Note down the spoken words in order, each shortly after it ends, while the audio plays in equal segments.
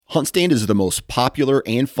HuntStand is the most popular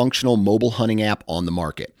and functional mobile hunting app on the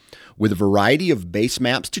market. With a variety of base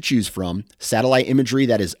maps to choose from, satellite imagery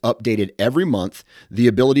that is updated every month, the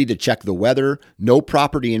ability to check the weather, know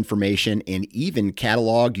property information, and even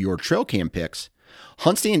catalog your trail cam pics,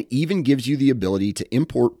 HuntStand even gives you the ability to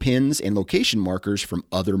import pins and location markers from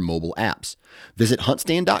other mobile apps. Visit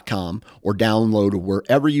huntstand.com or download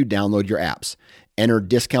wherever you download your apps. Enter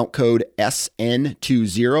discount code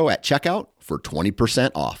SN20 at checkout for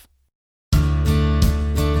 20% off.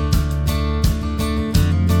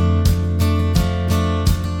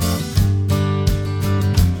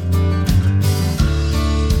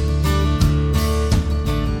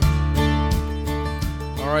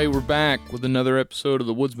 All right, we're back with another episode of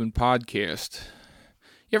the Woodsman Podcast.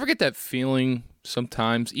 You ever get that feeling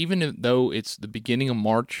sometimes, even though it's the beginning of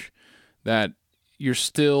March, that you're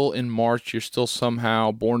still in March, you're still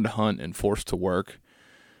somehow born to hunt and forced to work?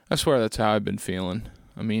 I swear that's how I've been feeling.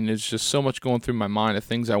 I mean, there's just so much going through my mind of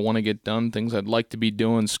things I want to get done, things I'd like to be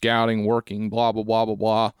doing, scouting, working, blah, blah, blah, blah,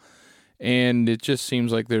 blah. And it just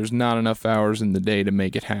seems like there's not enough hours in the day to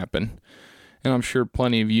make it happen. And I'm sure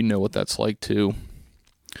plenty of you know what that's like too.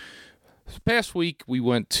 This past week, we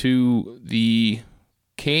went to the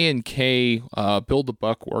K&K Build a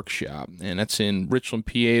Buck workshop, and that's in Richland,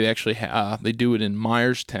 PA. They actually they do it in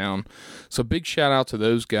Myerstown. So big shout out to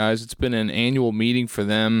those guys. It's been an annual meeting for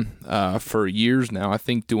them for years now. I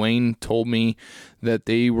think Dwayne told me that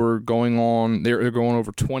they were going on. They're going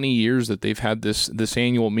over 20 years that they've had this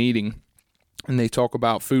annual meeting, and they talk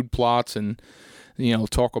about food plots and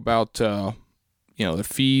talk about the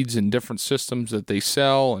feeds and different systems that they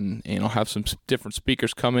sell, and have some different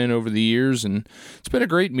speakers come in over the years, and it's been a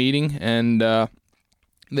great meeting. And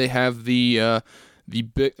they have the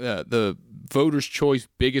Voters' Choice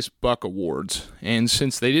Biggest Buck Awards, and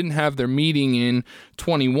since they didn't have their meeting in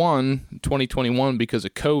 2021 because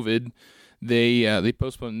of COVID, they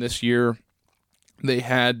postponed this year. They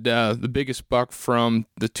had the biggest buck from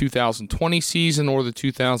the 2020 season or the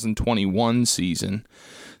 2021 season.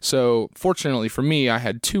 So fortunately for me, I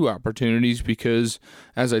had two opportunities because,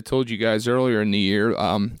 as I told you guys earlier in the year,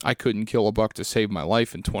 I couldn't kill a buck to save my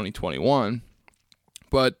life in 2021.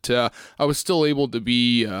 But I was still able to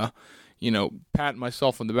be, patting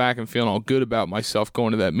myself on the back and feeling all good about myself going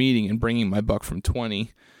to that meeting and bringing my buck from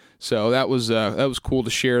 20. So that was cool to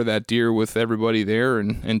share that deer with everybody there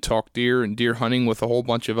and talk deer and deer hunting with a whole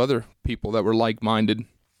bunch of other people that were like-minded.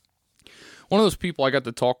 One of those people I got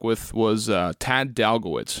to talk with was Tad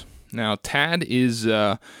Dalgowitz. Now, Tad is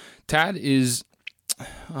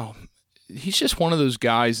he's just one of those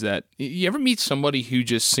guys that, you ever meet somebody who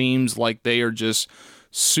just seems like they are just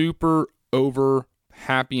super over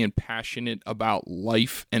happy and passionate about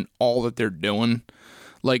life and all that they're doing?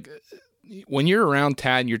 Like, when you're around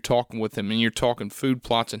Tad and you're talking with him and you're talking food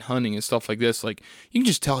plots and hunting and stuff like this, like, you can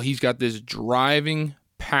just tell he's got this driving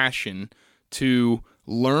passion to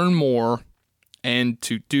learn more and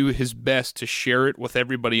to do his best to share it with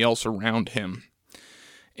everybody else around him.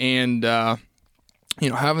 And,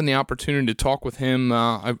 having the opportunity to talk with him,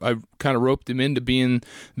 I've kind of roped him into being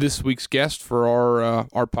this week's guest for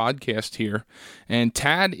our podcast here. And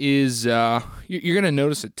Tad is, you're going to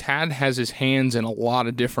notice that Tad has his hands in a lot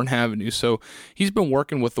of different avenues. So he's been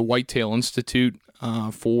working with the Whitetail Institute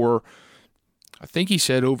for, I think he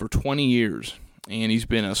said, over 20 years. And he's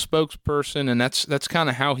been a spokesperson, and that's kind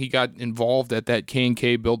of how he got involved at that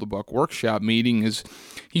K&K Build a Buck workshop meeting. Is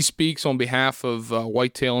he speaks on behalf of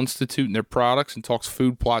Whitetail Institute and their products and talks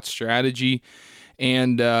food plot strategy.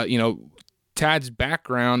 And Tad's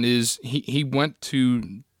background is he went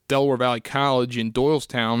to Delaware Valley College in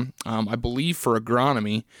Doylestown, I believe, for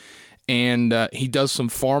agronomy, and he does some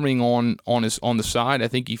farming on the side. I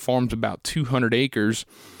think he farms about 200 acres.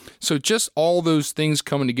 So just all those things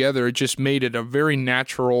coming together, it just made it a very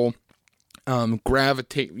natural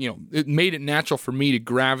gravitate. It made it natural for me to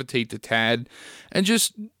gravitate to Tad and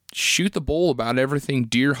just shoot the bull about everything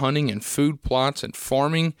deer hunting and food plots and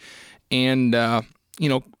farming. And,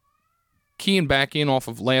 keying back in off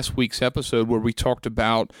of last week's episode where we talked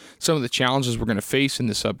about some of the challenges we're going to face in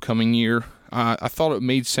this upcoming year, I thought it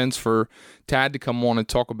made sense for Tad to come on and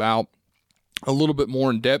talk about a little bit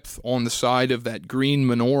more in depth on the side of that green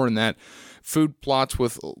manure and that food plots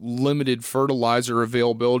with limited fertilizer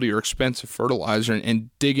availability or expensive fertilizer,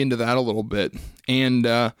 and dig into that a little bit. And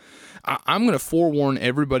I'm going to forewarn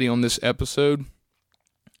everybody on this episode,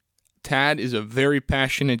 Tad is a very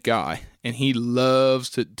passionate guy, and he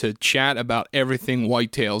loves to chat about everything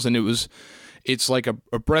whitetails, and it's like a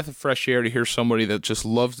breath of fresh air to hear somebody that just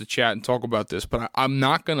loves to chat and talk about this. But I'm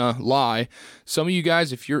not going to lie. Some of you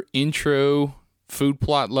guys, if you're intro food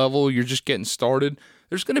plot level, you're just getting started,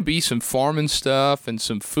 there's going to be some farming stuff and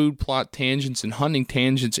some food plot tangents and hunting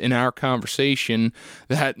tangents in our conversation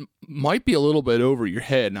that might be a little bit over your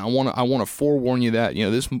head. And I want to forewarn you that,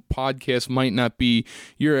 this podcast might not be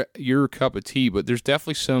your cup of tea, but there's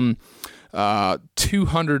definitely some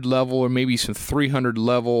 200 level or maybe some 300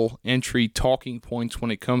 level entry talking points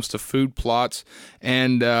when it comes to food plots.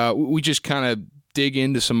 And we just kind of dig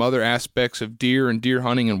into some other aspects of deer and deer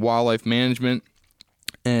hunting and wildlife management.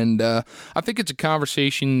 And I think it's a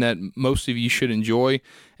conversation that most of you should enjoy.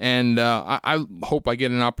 And I hope I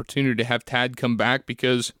get an opportunity to have Tad come back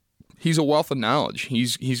because he's a wealth of knowledge.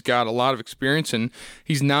 He's got a lot of experience, and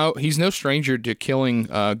he's no stranger to killing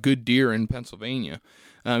good deer in Pennsylvania.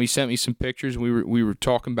 He sent me some pictures. We were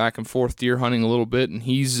talking back and forth deer hunting a little bit, and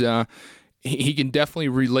he can definitely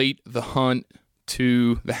relate the hunt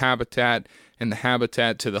to the habitat and the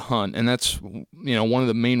habitat to the hunt. And that's, one of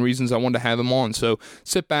the main reasons I wanted to have him on. So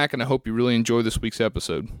sit back, and I hope you really enjoy this week's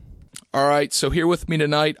episode. All right, so here with me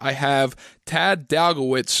tonight, I have Tad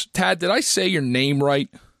Dalgowitz. Tad, did I say your name right?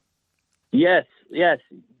 Yes.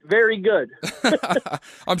 Very good.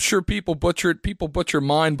 I'm sure people butcher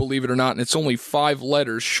mine, believe it or not, and it's only 5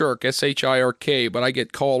 letters, Shirk, S-H-I-R-K, but I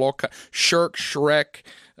get called all Shirk, Shrek,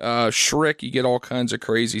 Shrick, you get all kinds of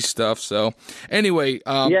crazy stuff. So anyway,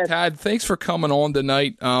 yes. Tad, thanks for coming on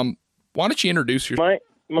tonight. Why don't you introduce yourself?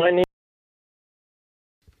 My name.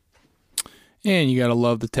 And you got to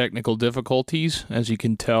love the technical difficulties. As you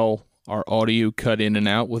can tell, our audio cut in and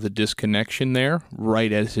out with a disconnection there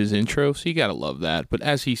right as his intro, so you got to love that. But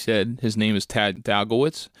as he said, his name is Tad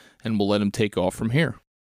Dalgowitz, and we'll let him take off from here.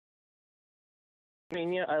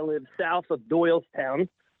 I live south of Doylestown.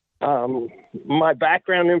 My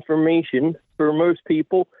background information for most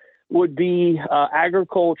people would be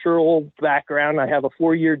agricultural background. I have a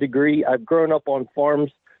 4-year degree. I've grown up on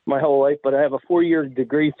farms my whole life, but I have a 4-year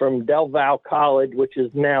degree from Del Val College, which is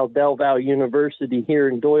now Del Val University here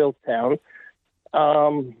in Doylestown.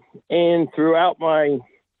 And throughout my,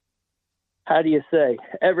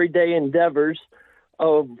 everyday endeavors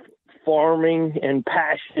of farming and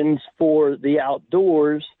passions for the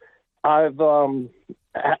outdoors, I've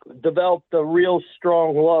developed a real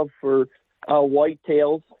strong love for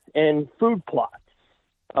whitetails and food plots.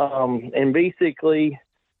 And basically,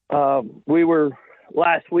 we were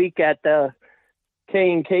last week at the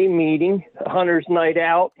K&K meeting, Hunter's Night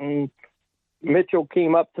Out, and Mitchell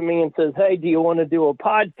came up to me and says, "Hey, do you want to do a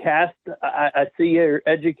podcast? I see you're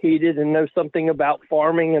educated and know something about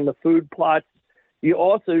farming and the food plots. You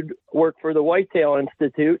also work for the Whitetail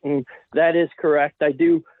Institute," and that is correct. I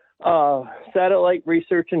do satellite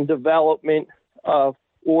research and development,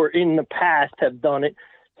 or in the past have done it.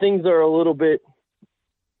 Things are a little bit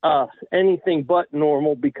anything but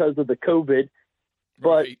normal because of the COVID.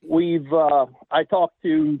 But I talked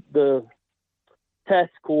to the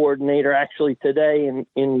test coordinator actually today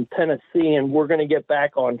in Tennessee, and we're going to get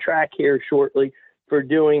back on track here shortly for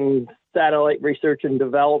doing satellite research and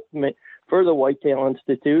development for the Whitetail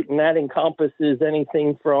Institute. And that encompasses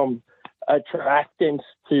anything from attractants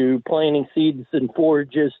to planting seeds and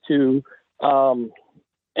forages to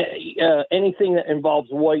anything that involves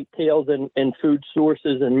whitetails and food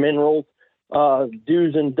sources and minerals,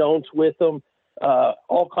 do's and don'ts with them.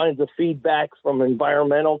 All kinds of feedback from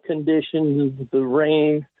environmental conditions, the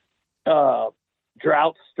rain,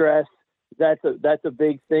 drought stress. That's a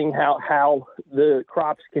big thing. How the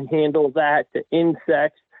crops can handle that, the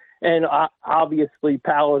insects, and obviously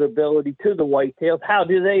palatability to the whitetails. How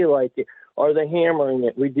do they like it? Are they hammering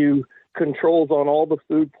it? We do controls on all the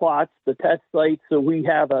food plots, the test sites, so we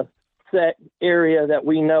have a set area that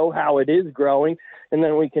we know how it is growing, and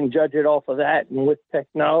then we can judge it off of that. And with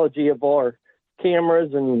technology of our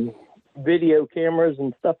cameras and video cameras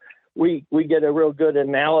and stuff, we get a real good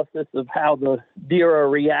analysis of how the deer are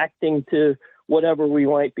reacting to whatever we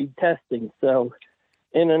might be testing. So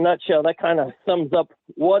in a nutshell, that kind of sums up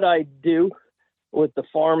what I do with the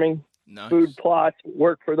farming. Nice. Food plots,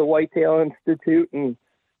 work for the Whitetail Institute, and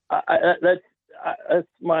that's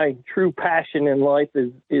my true passion in life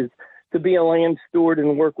is to be a land steward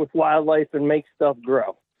and work with wildlife and make stuff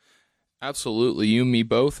grow. Absolutely, you and me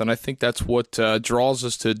both, and I think that's what draws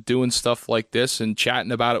us to doing stuff like this and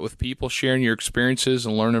chatting about it with people, sharing your experiences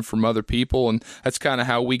and learning from other people, and that's kind of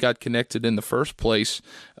how we got connected in the first place.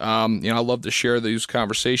 I love to share these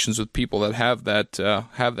conversations with people that have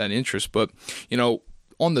that interest, but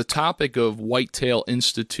on the topic of Whitetail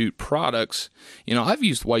Institute products, I've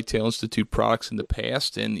used Whitetail Institute products in the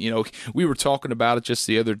past, and, we were talking about it just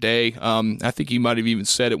the other day. I think you might have even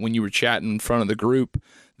said it when you were chatting in front of the group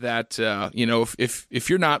that, if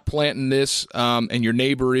you're not planting this and your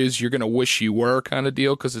neighbor is, you're going to wish you were kind of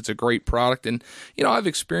deal, because it's a great product. And, I've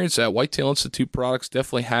experienced that. Whitetail Institute products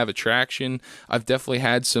definitely have attraction. I've definitely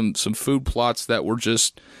had some food plots that were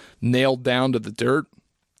just nailed down to the dirt.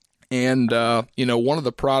 And, one of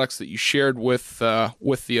the products that you shared with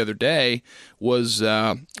the other day was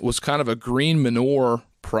kind of a green manure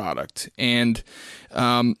product. And,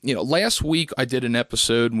 last week I did an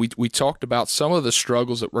episode and we talked about some of the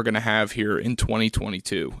struggles that we're going to have here in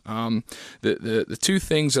 2022. The two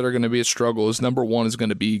things that are going to be a struggle is, number one is going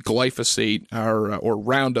to be glyphosate or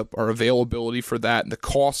Roundup, our availability for that and the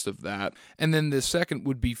cost of that. And then the second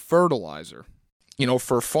would be fertilizer.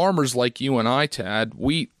 For farmers like you and I, Tad,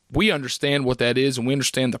 we understand what that is and we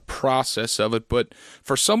understand the process of it. But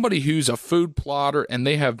for somebody who's a food plotter and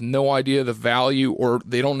they have no idea the value, or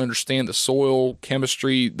they don't understand the soil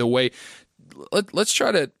chemistry, the way, let's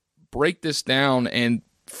try to break this down and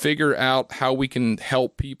figure out how we can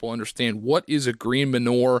help people understand what is a green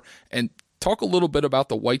manure, and talk a little bit about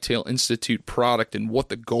the Whitetail Institute product and what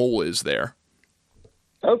the goal is there.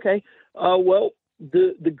 Okay. Well,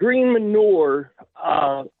 the green manure,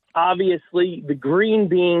 obviously, the green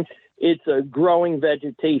being, it's a growing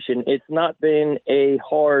vegetation. It's not been a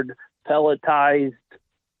hard pelletized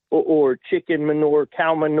or chicken manure,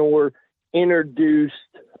 cow manure introduced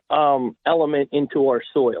element into our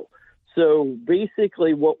soil. So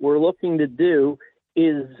basically what we're looking to do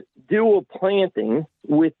is do a planting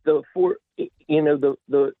with the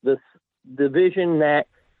vision that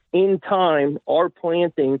in time our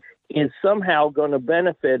planting is somehow going to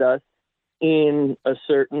benefit us in a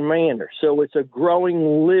certain manner. So it's a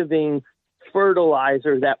growing, living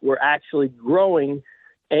fertilizer that we're actually growing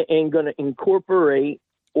and going to incorporate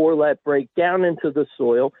or let break down into the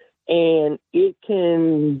soil. And it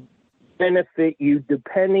can benefit you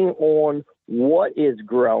depending on what is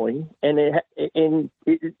growing. And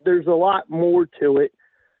there's a lot more to it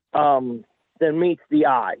than meets the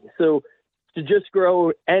eye. So to just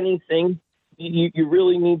grow anything, you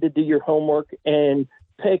really need to do your homework and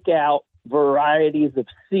pick out varieties of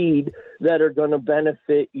seed that are going to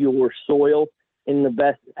benefit your soil in the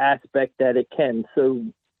best aspect that it can. So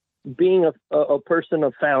being a person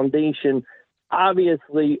of foundation,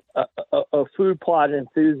 obviously a food plot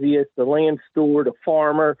enthusiast, a land steward, a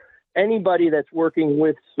farmer, anybody that's working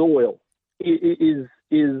with soil is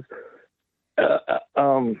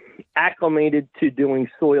acclimated to doing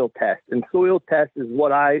soil tests. And soil test is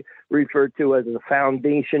what I refer to as a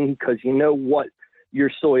foundation, because you know what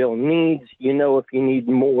your soil needs. If you need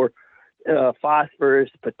more phosphorus,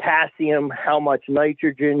 potassium, how much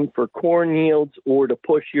nitrogen for corn yields, or to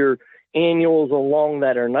push your annuals along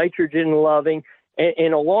that are nitrogen loving.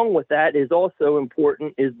 And along with that is also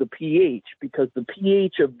important is the pH, because the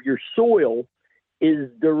pH of your soil is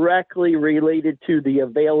directly related to the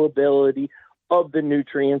availability of the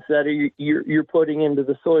nutrients that you're putting into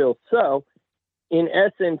the soil. So in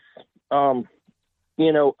essence, I'm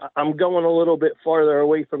going a little bit farther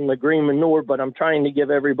away from the green manure, but I'm trying to give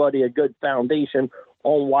everybody a good foundation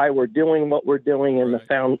on why we're doing what we're doing, and the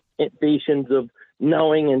foundations of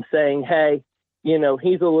knowing and saying, hey,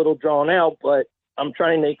 he's a little drawn out, but I'm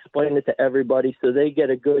trying to explain it to everybody so they get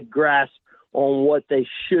a good grasp on what they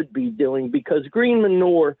should be doing. Because green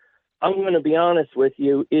manure, I'm going to be honest with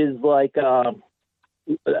you, is like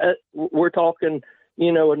we're talking,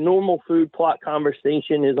 a normal food plot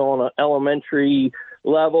conversation is on an elementary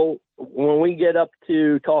level. When we get up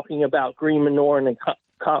to talking about green manure and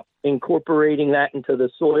incorporating that into the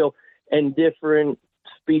soil and different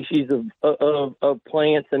species of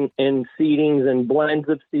plants and seedings and blends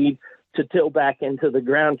of seed to till back into the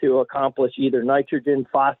ground to accomplish either nitrogen,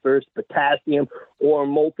 phosphorus, potassium, or a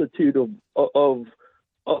multitude of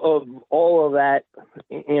all of that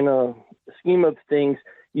in a scheme of things,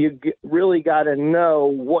 you really got to know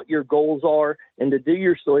what your goals are, and to do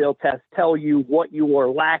your soil test tell you what you are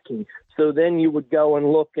lacking. So then you would go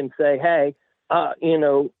and look and say, hey,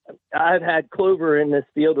 I've had clover in this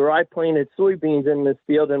field, or I planted soybeans in this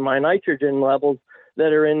field, and my nitrogen levels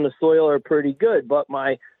that are in the soil are pretty good, but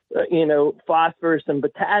my phosphorus and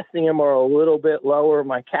potassium are a little bit lower.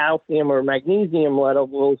 My calcium or magnesium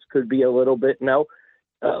levels could be a little bit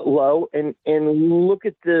low, and look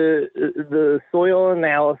at the soil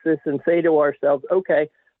analysis and say to ourselves, okay,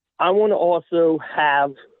 I want to also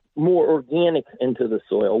have more organics into the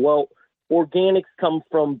soil. Well, organics come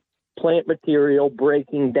from plant material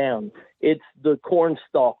breaking down. It's the corn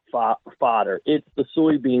stalk fodder. It's the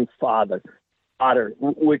soybean fodder,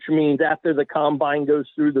 which means after the combine goes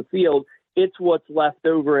through the field, It's what's left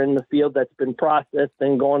over in the field that's been processed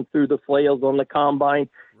and gone through the flails on the combine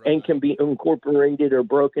and can be incorporated or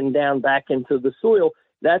broken down back into the soil.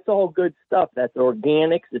 That's all good stuff. That's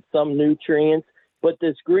organics. It's some nutrients. But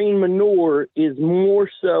this green manure is more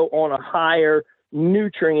so on a higher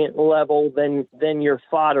nutrient level than your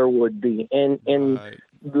fodder would be. And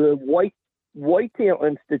the Whitetail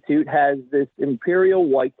Institute has this Imperial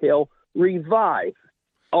Whitetail Revive.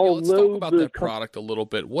 Let's talk about that product a little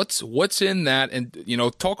bit. What's in that, and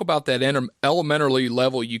talk about that elementary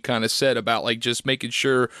level you kind of said about like just making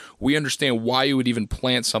sure we understand why you would even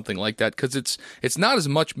plant something like that, because it's not as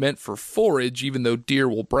much meant for forage, even though deer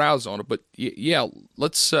will browse on it. But yeah,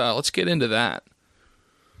 let's get into that.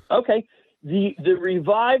 Okay, the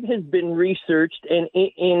Revive has been researched, and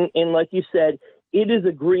like you said, it is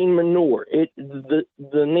a green manure.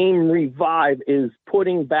 The name Revive is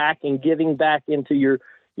putting back and giving back into your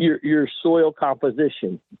soil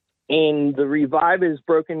composition. And the Revive is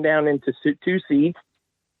broken down into two seeds.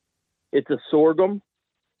 It's a sorghum,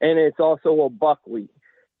 and it's also a buckwheat.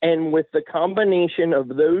 And with the combination of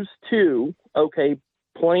those two,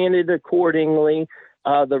 planted accordingly,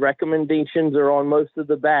 the recommendations are on most of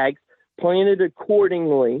the bags, planted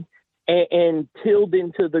accordingly, and tilled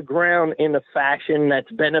into the ground in a fashion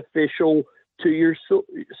that's beneficial to your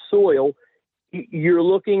soil, you're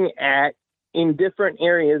looking at, in different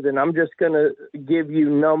areas, and I'm just going to give you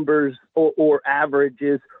numbers or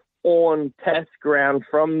averages on test ground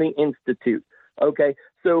from the Institute. Okay,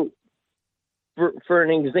 so for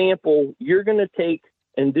an example, you're going to take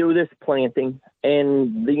and do this planting,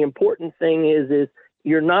 and the important thing is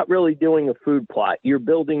you're not really doing a food plot. You're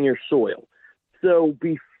building your soil. So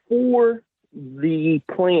before the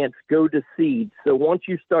plants go to seed, so once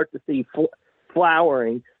you start to see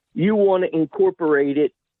flowering, you want to incorporate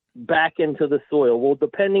it back into the soil. Well,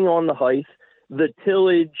 depending on the height, the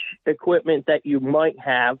tillage equipment that you might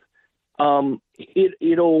have,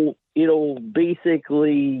 it'll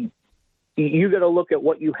basically, you got to look at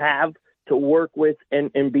what you have to work with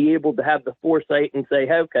and be able to have the foresight and say,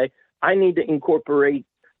 hey, okay, I need to incorporate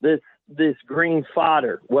this green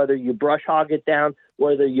fodder, whether you brush hog it down,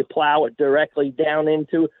 whether you plow it directly down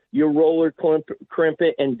into, you roller crimp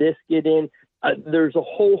it and disc it in. There's a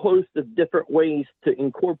whole host of different ways to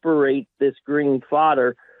incorporate this green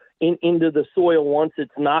fodder into the soil once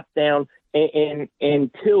it's knocked down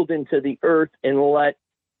and tilled into the earth, and let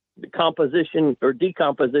the composition or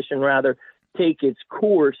decomposition rather take its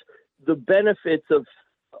course. The benefits of,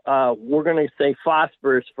 we're going to say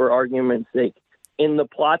phosphorus for argument's sake, in the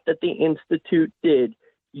plot that the Institute did,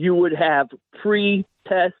 you would have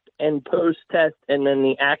pre-test and post-test, and then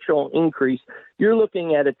the actual increase. You're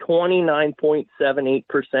looking at a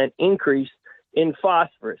 29.78% increase in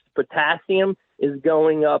phosphorus. Potassium is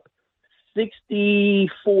going up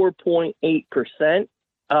 64.8%.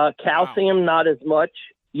 Calcium, not as much.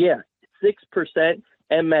 6%.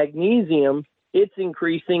 And magnesium, it's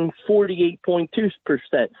increasing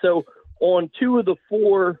 48.2%. So on two of the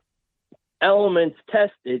four elements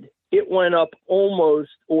tested, it went up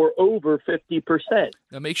almost or over 50%.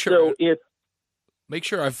 Now make sure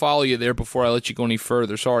I follow you there before I let you go any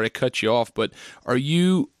further. Sorry to cut you off, but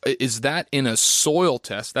is that in a soil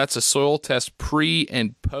test? That's a soil test pre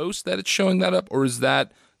and post that it's showing that up, or is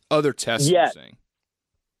that other tests you're saying?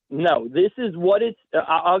 No, this is what it's,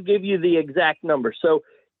 I'll give you the exact number. So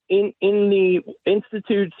in the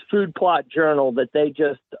Institute's food plot journal that they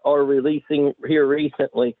just are releasing here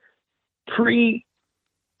recently,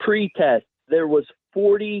 pre-test, there was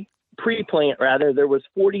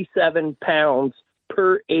 47 pounds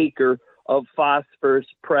per acre of phosphorus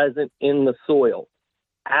present in the soil.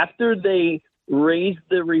 After they raised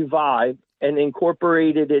the Revive and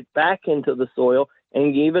incorporated it back into the soil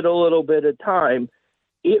and gave it a little bit of time,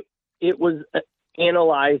 it was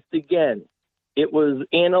analyzed again. It was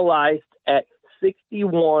analyzed at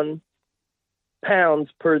 61 pounds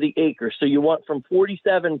per the acre. So you went from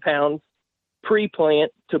 47 pounds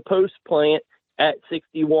pre-plant to post-plant at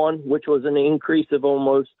 61, which was an increase of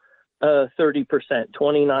almost 30%,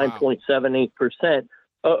 29.78%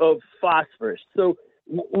 of phosphorus. So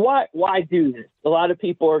why do this? A lot of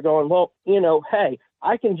people are going, well, hey,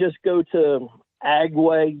 I can just go to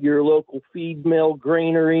Agway, your local feed mill,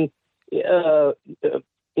 granary. You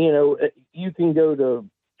can go to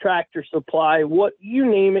Tractor Supply, you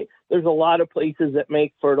name it. There's a lot of places that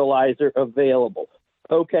make fertilizer available.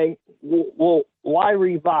 Okay, well, why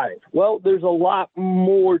Revive? Well, there's a lot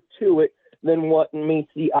more to it than what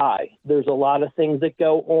meets the eye. There's a lot of things that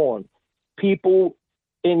go on. People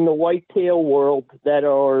in the whitetail world that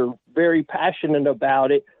are very passionate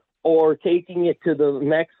about it are taking it to the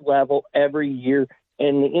next level every year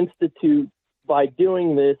and the Institute, by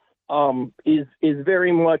doing this, is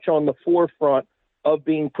very much on the forefront of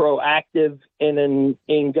being proactive and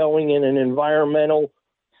in going in an environmental,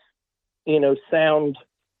 sound,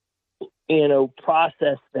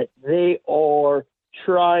 process that they are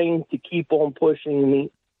trying to keep on pushing the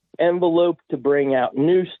envelope to bring out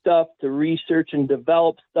new stuff, to research and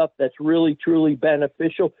develop stuff that's really, truly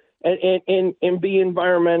beneficial and be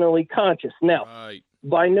environmentally conscious. Now, Right.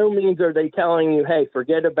 by no means are they telling you, hey,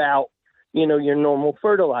 forget about, your normal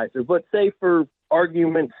fertilizer. But say for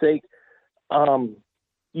argument's sake,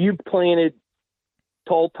 you planted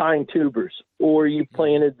tall tine tubers, or you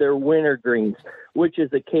planted their winter greens, which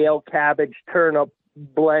is a kale, cabbage, turnip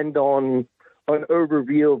blend on an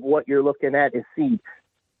overview of what you're looking at as seed.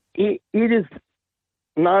 It is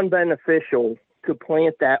non-beneficial to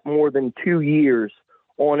plant that more than 2 years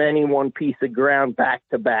on any one piece of ground back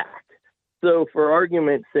to back. So for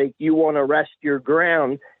argument's sake, you want to rest your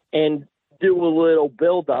ground and do a little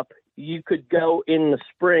buildup. You could go in the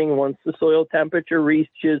spring once the soil temperature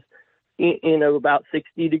reaches, about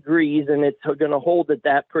 60 degrees, and it's going to hold at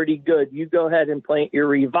that pretty good. You go ahead and plant your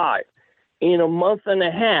Revive. In a month and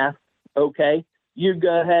a half, okay, you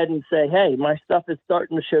go ahead and say, hey, my stuff is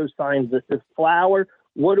starting to show signs of this flower.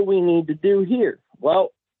 What do we need to do here?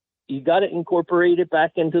 Well, you got to incorporate it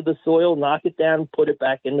back into the soil, knock it down, put it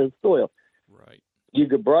back into the soil. Right. You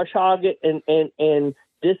could brush hog it and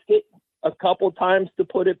disc it a couple times to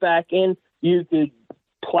put it back in. You could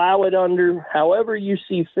plow it under however you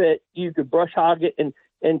see fit. You could brush hog it and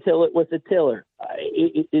till it with a tiller.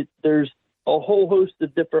 There's a whole host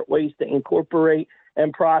of different ways to incorporate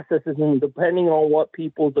and processes, and depending on what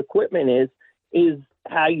people's equipment is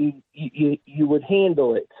how you would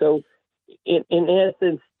handle it. So in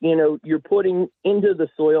essence, you're putting into the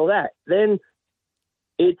soil that. Then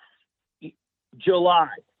it's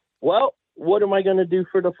July. Well, what am I going to do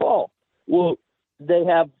for the fall? Well, they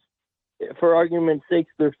have, for argument's sake,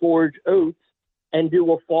 their forage oats and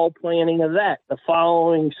do a fall planting of that. The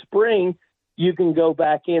following spring, you can go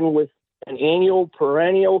back in with an annual,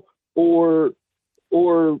 perennial, or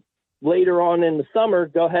later on in the summer,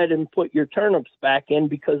 go ahead and put your turnips back in,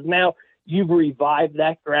 because now you've revived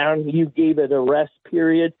that ground, you gave it a rest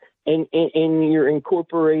period, and you're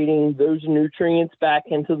incorporating those nutrients back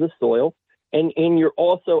into the soil. And you're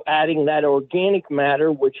also adding that organic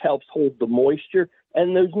matter, which helps hold the moisture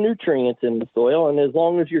and those nutrients in the soil. And as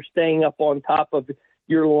long as you're staying up on top of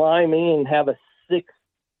your liming and have a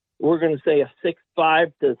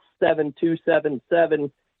 6.5 to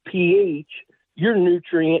 7.277 pH, your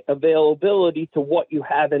nutrient availability to what you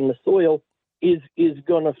have in the soil is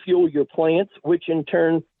going to fuel your plants, which in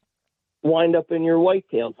turn wind up in your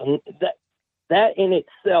whitetails. And that in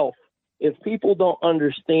itself, if people don't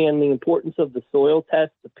understand the importance of the soil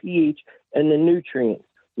test, the pH, and the nutrients,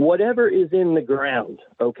 whatever is in the ground,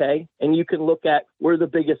 okay, and you can look at where the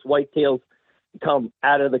biggest whitetails come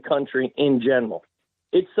out of the country in general.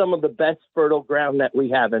 It's some of the best fertile ground that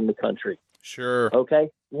we have in the country. Sure.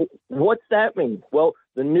 Okay. What's that mean? Well,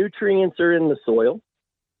 the nutrients are in the soil.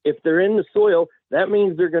 If they're in the soil, that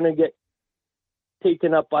means they're going to get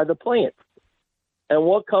taken up by the plants. And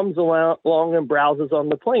what comes along and browses on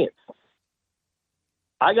the plants?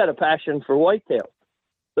 I got a passion for whitetails.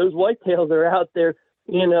 Those whitetails are out there,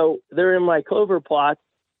 they're in my clover plots.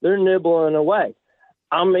 They're nibbling away.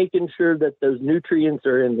 I'm making sure that those nutrients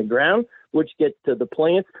are in the ground, which get to the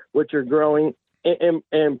plants, which are growing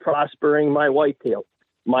and prospering my whitetails,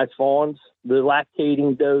 my fawns, the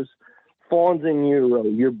lactating does, fawns in utero,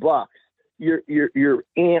 your bucks, your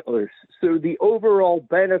antlers. So the overall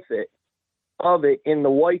benefit of it in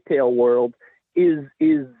the whitetail world is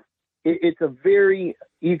it's a very,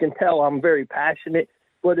 you can tell I'm very passionate,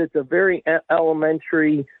 but it's a very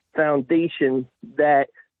elementary foundation that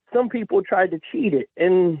some people try to cheat it.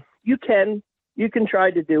 And you can try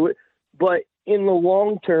to do it, but in the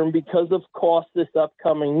long term, because of cost this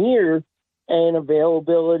upcoming year and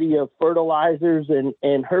availability of fertilizers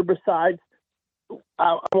and herbicides,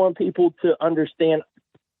 I want people to understand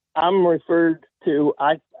I'm referred to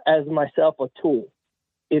as myself a tool.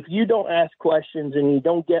 If you don't ask questions and you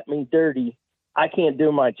don't get me dirty, I can't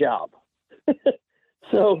do my job.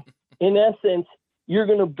 So in essence, you're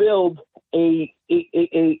going to build a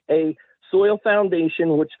soil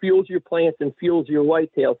foundation which fuels your plants and fuels your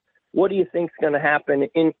whitetails. What do you think is going to happen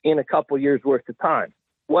in a couple years worth of time?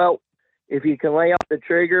 Well, if you can lay out the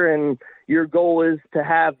trigger and your goal is to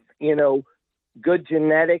have, good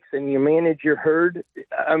genetics and you manage your herd,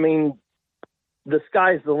 I mean, the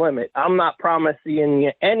sky's the limit. I'm not promising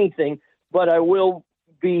you anything, but I will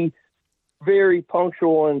be very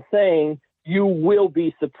punctual in saying you will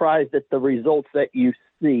be surprised at the results that you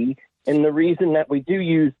see. And the reason that we do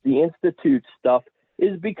use the Institute stuff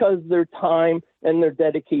is because their time and their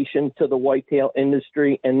dedication to the whitetail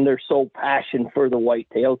industry and their sole passion for the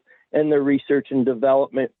whitetails and their research and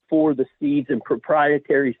development for the seeds and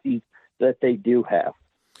proprietary seeds that they do have.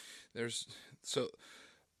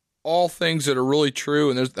 All things that are really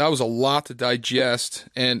true, and that was a lot to digest,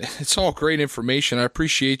 and it's all great information. I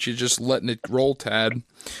appreciate you just letting it roll, Tad.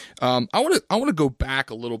 I want to go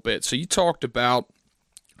back a little bit. So you talked about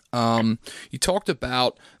the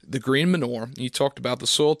green manure. You talked about the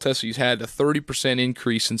soil test. You had a 30%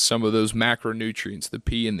 increase in some of those macronutrients, the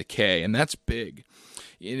P and the K, and that's big.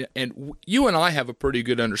 And you and I have a pretty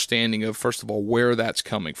good understanding of, first of all, where that's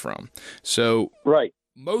coming from. So right.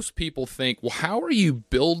 Most people think, well, how are you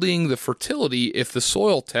building the fertility if the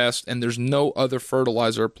soil test and there's no other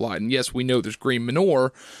fertilizer applied? And yes, we know there's green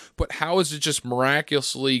manure, but how is it just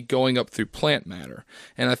miraculously going up through plant matter?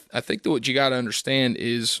 And I think that what you got to understand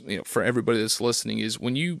is, for everybody that's listening, is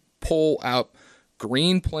when you pull out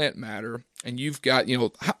green plant matter and you've got,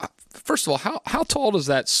 first of all, how tall does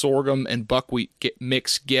that sorghum and buckwheat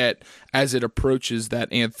mix get as it approaches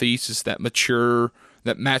that anthesis, that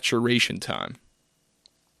maturation time?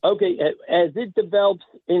 Okay, as it develops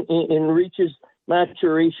and reaches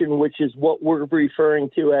maturation, which is what we're referring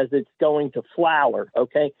to as it's going to flower,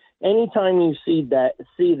 okay? Anytime you see that,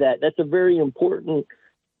 that's a very important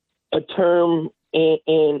term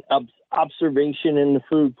and observation in the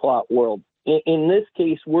food plot world. In this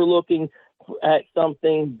case, we're looking at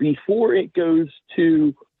something before it goes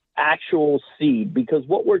to actual seed, because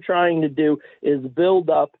what we're trying to do is build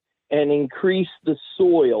up and increase the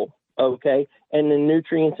soil, okay, and the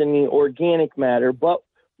nutrients and the organic matter. But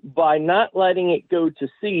by not letting it go to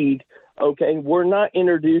seed, okay, we're not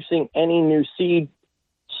introducing any new seed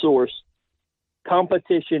source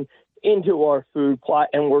competition into our food plot,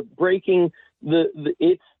 and we're breaking the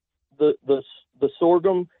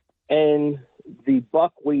sorghum and the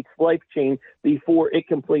buckwheat's life chain before it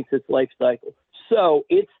completes its life cycle. So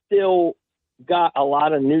it's still got a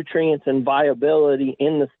lot of nutrients and viability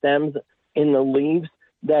in the stems, in the leaves,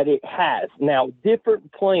 that it has. Now,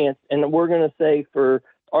 different plants, and we're going to say for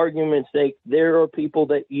argument's sake, there are people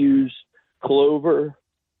that use clover.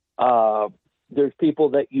 There's people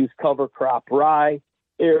that use cover crop rye,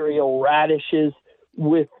 aerial radishes,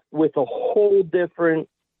 with a whole different,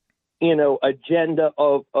 agenda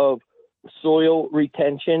of soil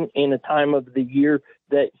retention in a time of the year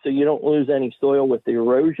so you don't lose any soil with the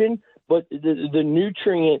erosion. But the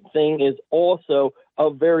nutrient thing is also a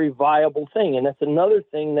very viable thing. And that's another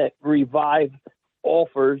thing that Revive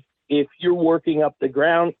offers. If you're working up the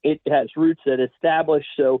ground, it has roots that establish.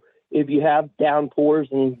 So if you have downpours,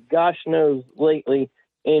 and gosh knows lately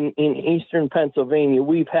in eastern Pennsylvania,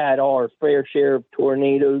 we've had our fair share of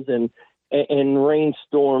tornadoes and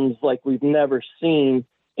rainstorms like we've never seen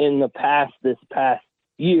in this past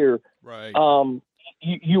year. Right.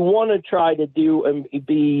 You want to try to do and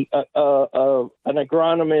be an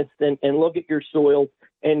agronomist and look at your soils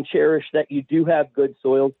and cherish that you do have good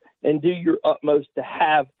soils, and do your utmost to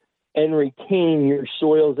have and retain your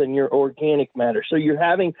soils and your organic matter. So you're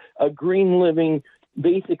having a green living,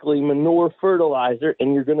 basically manure fertilizer,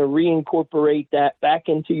 and you're going to reincorporate that back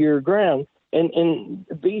into your ground. And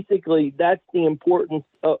basically that's the importance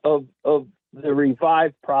of the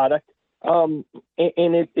Revive product. And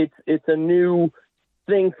it's a new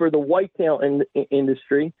thing for the whitetail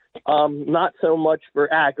industry, not so much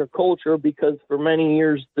for agriculture, because for many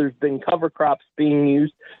years there's been cover crops being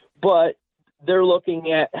used, but they're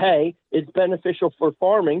looking at, hey, it's beneficial for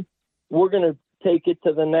farming. We're going to take it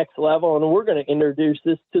to the next level, and we're going to introduce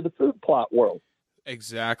this to the food plot world.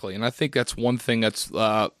 Exactly. And I think that's one thing that's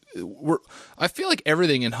I feel like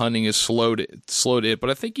everything in hunting is slowed it, but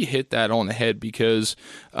I think you hit that on the head, because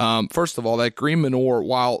first of all, that green manure,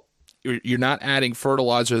 while you're not adding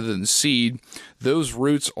fertilizer than seed, those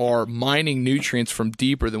roots are mining nutrients from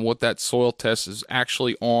deeper than what that soil test is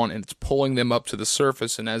actually on, and it's pulling them up to the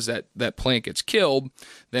surface. And as that plant gets killed,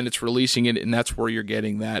 then it's releasing it, and that's where you're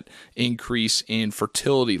getting that increase in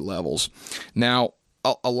fertility levels. Now,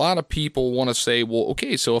 a lot of people want to say, well,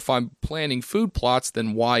 okay, so if I'm planting food plots,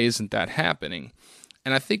 then why isn't that happening?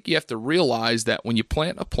 And I think you have to realize that when you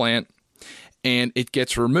plant a plant and it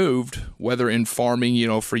gets removed, whether in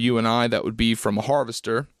farming, for you and I, that would be from a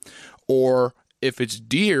harvester, or if it's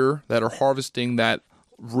deer that are harvesting that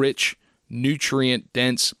rich,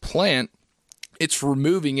 nutrient-dense plant, it's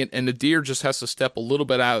removing it, and the deer just has to step a little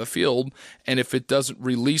bit out of the field. And if it doesn't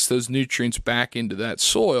release those nutrients back into that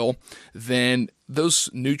soil, then those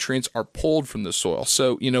nutrients are pulled from the soil.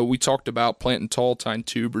 So, we talked about planting tall tine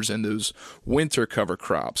tubers and those winter cover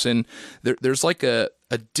crops. And there's like a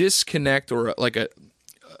disconnect, or like a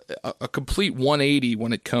complete 180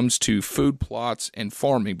 when it comes to food plots and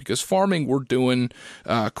farming, because farming, we're doing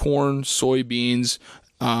corn, soybeans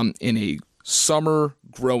in a summer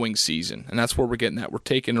growing season, and that's where we're getting at. We're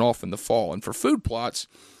taking it off in the fall. And for food plots,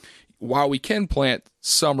 while we can plant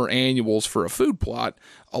summer annuals for a food plot,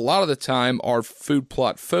 a lot of the time our food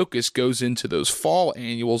plot focus goes into those fall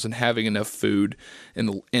annuals and having enough food in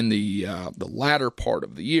the latter part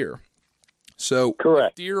of the year. So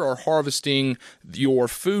correct. If deer are harvesting your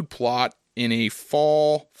food plot in a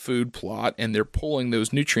fall food plot and they're pulling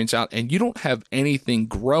those nutrients out, and you don't have anything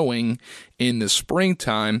growing in the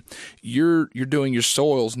springtime, you're doing your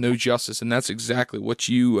soils no justice. And that's exactly what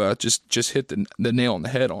you just hit the nail on the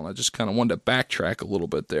head on. I just kind of wanted to backtrack a little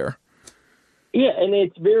bit there. Yeah, and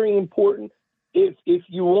it's very important if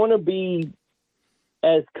you want to be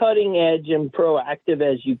as cutting edge and proactive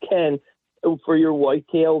as you can for your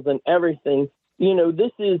whitetails and everything.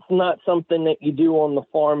 This is not something that you do on the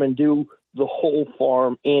farm and do the whole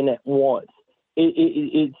farm in at once.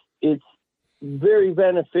 It's very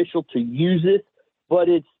beneficial to use it, but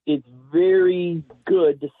it's very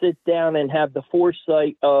good to sit down and have the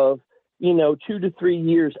foresight of 2 to 3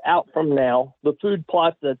 years out from now, the food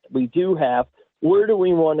plots that we do have, where do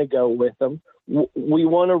we want to go with them? We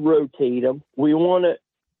want to rotate them. We want to,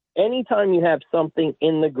 anytime you have something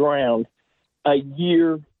in the ground a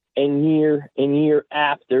year and year and year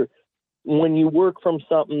after, when you work from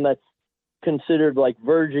something that's considered like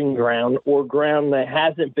virgin ground or ground that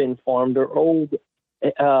hasn't been farmed, or old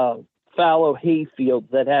fallow hay fields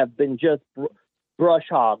that have been just brush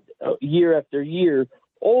hogged year after year,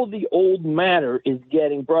 all the old matter is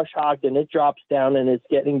getting brush hogged, and it drops down and it's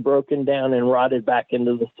getting broken down and rotted back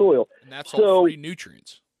into the soil. And that's all free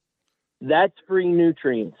nutrients. That's free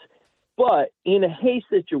nutrients. But in a hay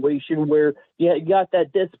situation where you got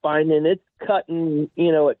that disc spine and it's cutting,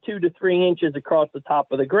 at 2 to 3 inches across the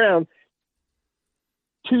top of the ground,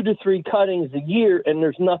 2 to 3 cuttings a year, and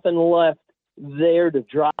there's nothing left there to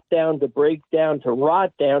drop down, to break down, to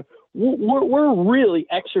rot down, we're really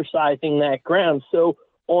exercising that ground. So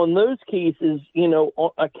on those cases,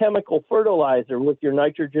 a chemical fertilizer with your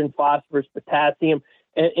nitrogen, phosphorus, potassium,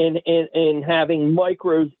 and having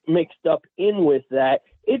micros mixed up in with that,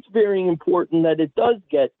 it's very important that it does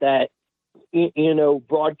get that,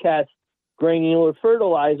 broadcast granular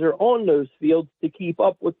fertilizer on those fields to keep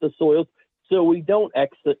up with the soils, so we don't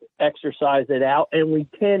exercise it out and we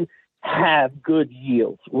can have good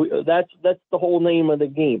yields. That's the whole name of the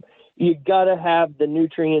game. You got to have the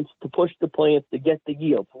nutrients to push the plants to get the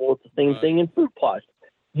yields. Well, it's the same thing in fruit plots.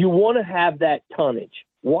 You want to have that tonnage.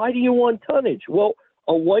 Why do you want tonnage? Well,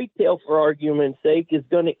 a whitetail, for argument's sake, is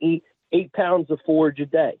going to eat 8 pounds of forage a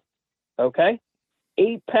day. Okay?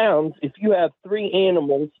 8 pounds, if you have 3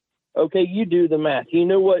 animals, okay, you do the math. You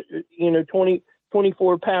know what,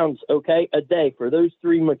 24 pounds, okay, a day for those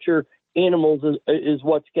 3 mature animals is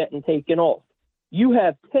what's getting taken off. You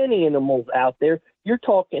have 10 animals out there, you're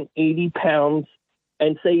talking 80 pounds,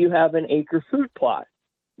 and say you have an acre food plot.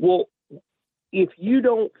 Well, if you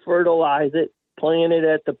don't fertilize it, plant it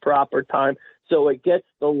at the proper time so it gets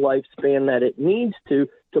the lifespan that it needs to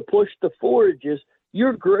push the forages,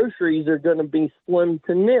 your groceries are going to be slim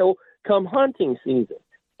to nil come hunting season.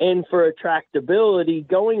 And for attractability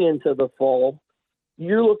going into the fall,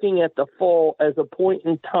 you're looking at the fall as a point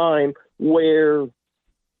in time where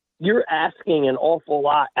you're asking an awful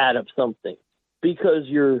lot out of something, because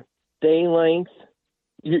your day length,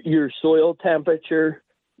 your soil temperature,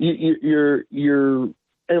 your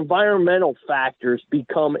environmental factors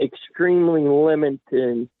become extremely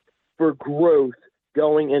limiting for growth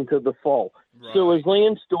going into the fall. Right. So as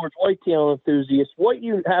land storage whitetail enthusiasts, what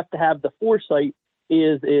you have to have the foresight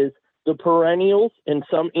is the perennials and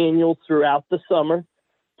some annuals throughout the summer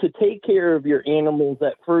to take care of your animals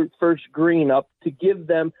at first green up, to give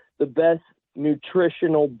them the best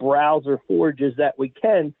nutritional browser forages that we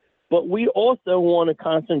can. But we also want to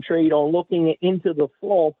concentrate on looking into the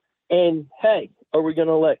fall. And hey, are we going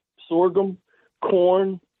to let sorghum,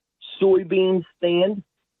 corn, soybeans stand?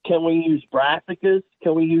 Can we use brassicas?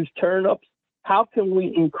 Can we use turnips? How can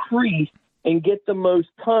we increase and get the most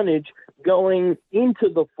tonnage going into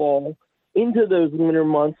the fall, into those winter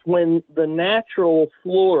months when the natural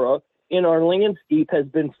flora in our landscape has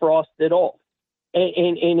been frosted off?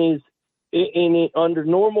 And under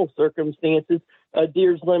normal circumstances, a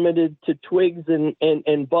deer's limited to twigs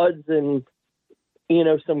and buds and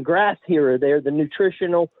some grass here or there, the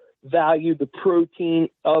nutritional value, the protein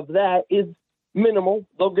of that is minimal.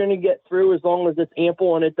 They're going to get through as long as it's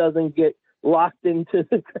ample and it doesn't get locked into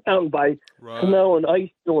the ground by snow and ice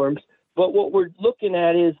storms. But what we're looking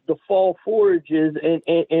at is the fall forages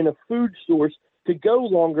and a food source to go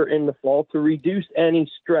longer in the fall to reduce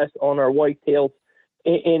any stress on our whitetails.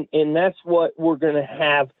 And that's what we're going to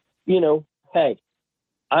have. Hey,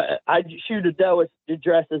 I shoot a doe that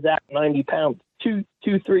dresses at 90 pounds.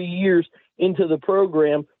 3 years into the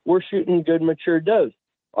program, we're shooting good mature does.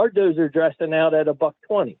 Our does are dressing out at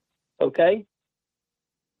 $120. Okay,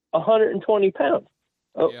 120 pounds.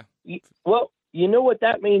 Oh, yeah. Well, you know what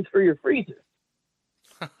that means for your freezer.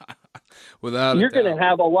 You're going to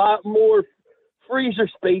have a lot more freezer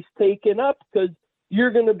space taken up because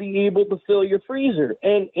you're going to be able to fill your freezer.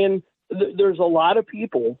 And there's a lot of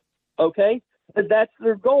people, okay, that's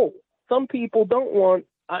their goal. Some people don't want,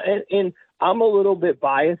 and I'm a little bit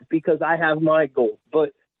biased because I have my goals.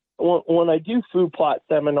 But when I do food plot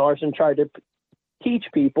seminars and try to teach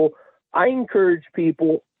people, I encourage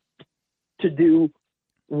people to do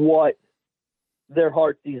what their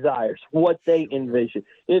heart desires, what they envision.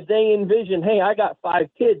 If they envision, hey, I got 5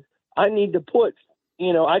 kids, I need to put,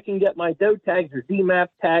 I can get my doe tags or DMAP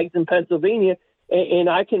tags in Pennsylvania, and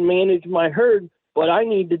I can manage my herd, but I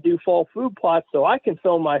need to do fall food plots so I can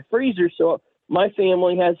fill my freezer so my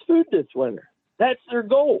family has food this winter. That's their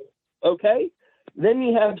goal, okay? Then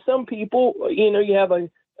you have some people, you have a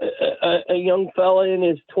young fella in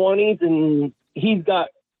his 20s, and he's got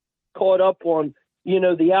caught up on,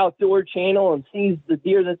 the outdoor channel and sees the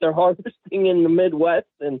deer that they're harvesting in the Midwest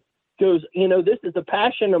and goes, this is a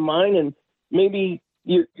passion of mine. And maybe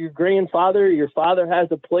your grandfather, or your father has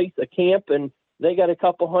a place, a camp, and they got a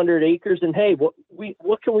couple 100 acres. And hey,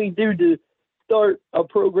 what can we do to start a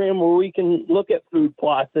program where we can look at food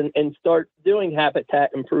plots and start doing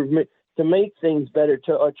habitat improvement to make things better,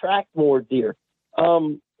 to attract more deer?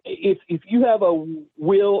 If you have a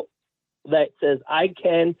will that says I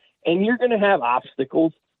can, and you're going to have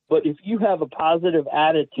obstacles, but if you have a positive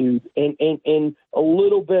attitude and a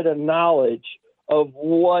little bit of knowledge of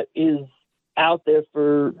what is out there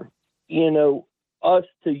for, us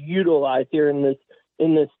to utilize here in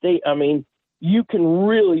this state, I mean, you can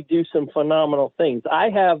really do some phenomenal things.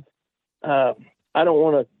 I have, I don't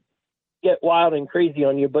want to get wild and crazy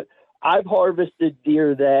on you, but I've harvested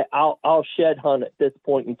deer that I'll shed hunt at this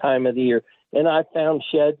point in time of the year. And I found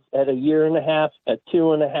sheds at 1.5 years, at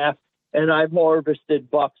 2.5, and I've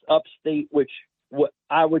harvested bucks upstate, which what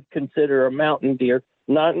I would consider a mountain deer,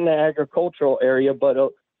 not in the agricultural area, but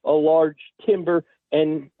a large timber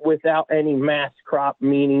and without any mass crop,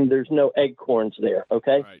 meaning there's no acorns there,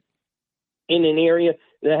 okay? Right. In an area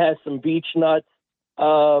that has some beech nuts,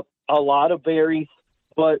 a lot of berries,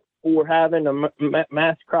 but for having a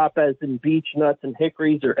mass crop as in beech nuts and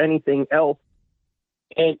hickories or anything else,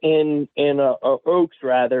 and oaks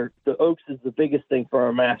rather. The oaks is the biggest thing for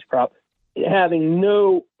our mass crop. Having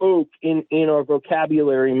no oak in our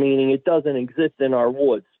vocabulary, meaning it doesn't exist in our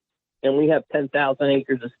woods. And we have 10,000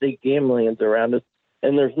 acres of state game lands around us,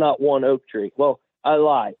 and there's not one oak tree. Well, I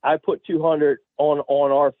lie. I put 200 on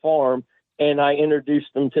our farm, and I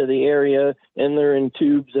introduced them to the area, and they're in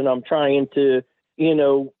tubes, and I'm trying to,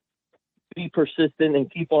 be persistent and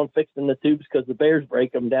keep on fixing the tubes because the bears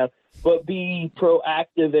break them down, but be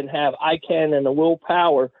proactive and have I can and the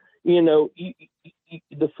willpower,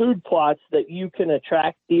 the food plots that you can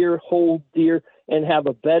attract deer, hold deer, and have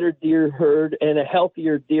a better deer herd and a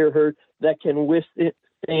healthier deer herd that can withstand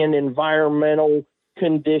environmental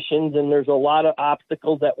conditions. And there's a lot of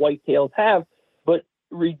obstacles that whitetails have, but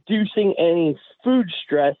reducing any food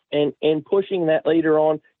stress and pushing that later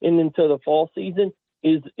on and into the fall season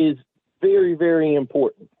is very, very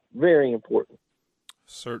important. Very important.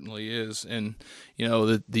 Certainly is. And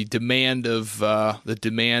the demand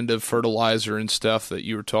of fertilizer and stuff that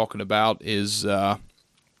you were talking about is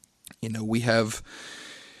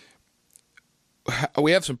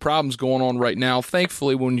we have some problems going on right now.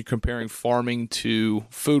 Thankfully, when you're comparing farming to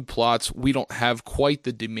food plots, we don't have quite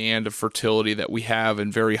the demand of fertility that we have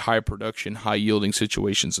in very high production, high yielding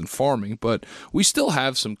situations in farming. But we still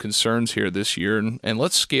have some concerns here this year. And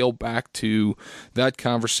let's scale back to that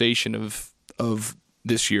conversation of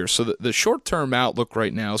this year. So the short-term outlook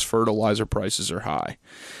right now is fertilizer prices are high.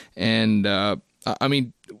 And,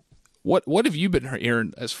 what have you been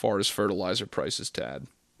hearing as far as fertilizer prices, Tad?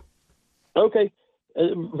 Okay,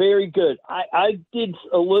 very good. I did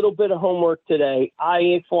a little bit of homework today.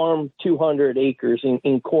 I farm 200 acres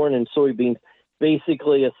in corn and soybeans,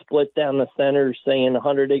 basically a split down the center saying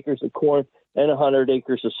 100 acres of corn and 100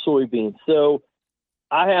 acres of soybeans. So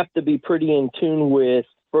I have to be pretty in tune with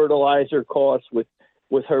fertilizer costs, with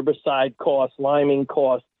herbicide costs, liming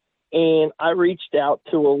costs. And I reached out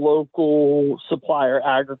to a local supplier,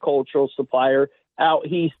 agricultural supplier out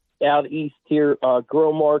east here.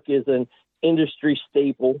 Growmark is an industry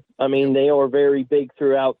staple. I mean, they are very big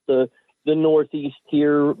throughout the Northeast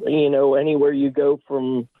here, anywhere you go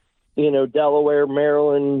from, Delaware,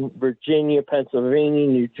 Maryland, Virginia, Pennsylvania,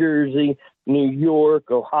 New Jersey, New York,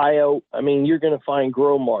 Ohio. I mean, you're going to find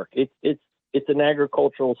Growmark. It's an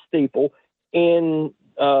agricultural staple, and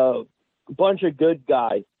a bunch of good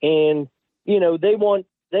guys. And, they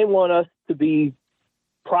want us to be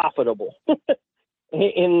profitable.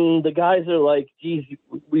 And the guys are like, geez,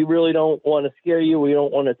 we really don't want to scare you. We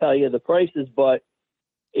don't want to tell you the prices. But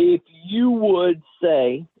if you would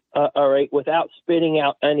say, all right, without spitting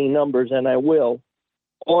out any numbers, and I will,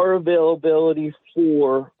 our availability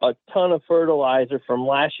for a ton of fertilizer from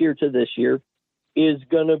last year to this year is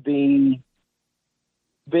going to be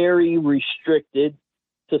very restricted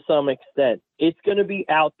to some extent. It's going to be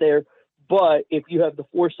out there. But if you have the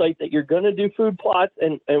foresight that you're going to do food plots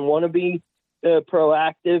and want to be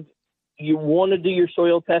proactive, you want to do your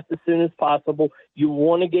soil test as soon as possible. You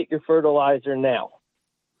want to get your fertilizer now.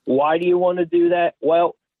 Why do you want to do that?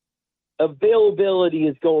 Well, availability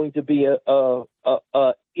is going to be a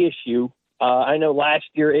issue. I know last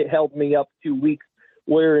year it held me up 2 weeks,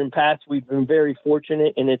 where in past we've been very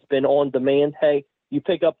fortunate and it's been on demand. Hey, you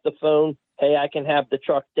pick up the phone. Hey, I can have the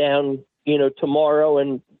truck down, tomorrow,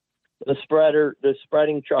 and the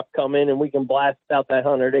spreading truck come in and we can blast out that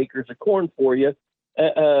 100 acres of corn for you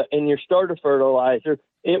and your starter fertilizer.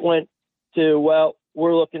 It went to, well,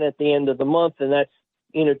 we're looking at the end of the month, and that's,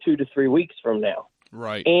 2 to 3 weeks from now.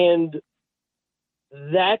 Right. And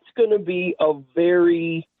that's going to be a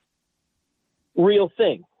very real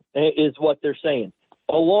thing, is what they're saying.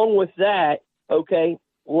 Along with that, okay,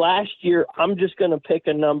 last year, I'm just going to pick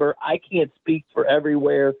a number. I can't speak for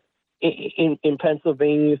everywhere in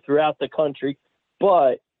Pennsylvania, throughout the country,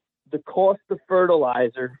 but the cost of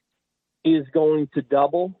fertilizer is going to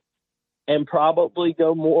double, and probably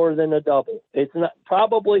go more than a double. It's not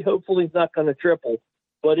probably, hopefully it's not going to triple,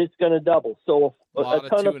 but it's going to double. So a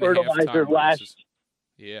ton of fertilizer last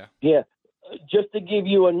year. Yeah. Just to give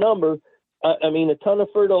you a number, a ton of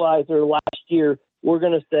fertilizer last year, we're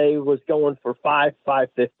going to say was going for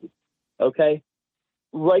 $550. Okay.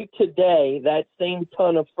 Right today, that same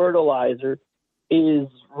ton of fertilizer is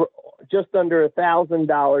just under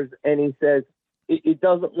 $1,000, and he says it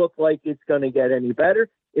doesn't look like it's going to get any better.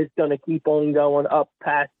 It's going to keep on going up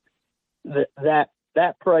past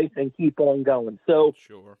that price and keep on going. So,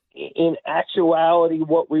 sure. In actuality,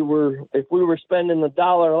 if we were spending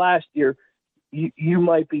 $1 last year, you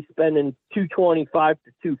might be spending $2.25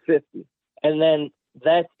 to $2.50, and then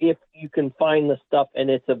that's if you can find the stuff and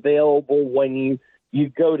it's available when you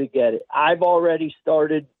go to get it. I've already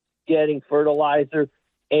started getting fertilizer,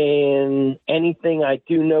 and anything I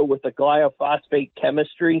do know with the glyphosate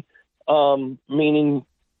chemistry, meaning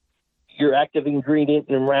your active ingredient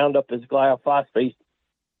in Roundup is glyphosate.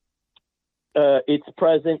 It's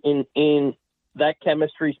present in that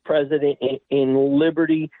chemistry is present in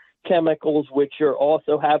Liberty chemicals, which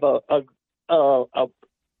also have a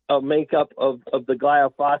makeup of the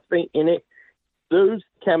glyphosate in it. Those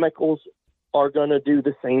chemicals are going to do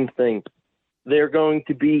the same thing. They're going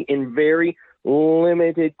to be in very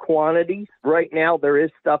limited quantities. Right now, there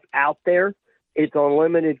is stuff out there. It's on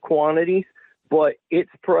limited quantities, but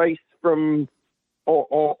it's priced from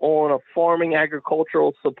on a farming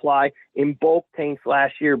agricultural supply in bulk tanks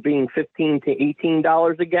last year being $15 to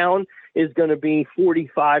 $18 a gallon is going to be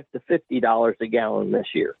 $45 to $50 a gallon this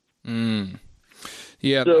year.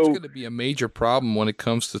 Yeah, that's going to be a major problem when it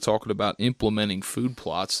comes to talking about implementing food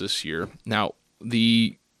plots this year. Now,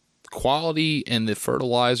 the quality and the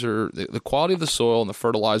fertilizer, the quality of the soil and the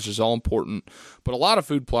fertilizer is all important, but a lot of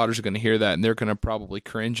food plotters are going to hear that and they're going to probably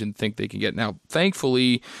cringe and think they can get. Now,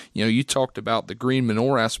 thankfully, you talked about the green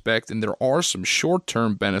manure aspect, and there are some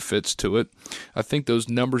short-term benefits to it. I think those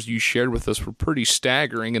numbers you shared with us were pretty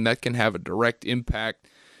staggering, and that can have a direct impact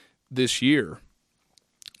this year.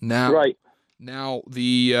 Now, right. Now,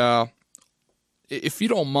 if you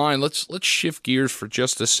don't mind, let's shift gears for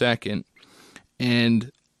just a second,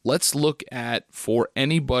 and let's look at, for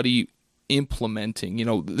anybody implementing,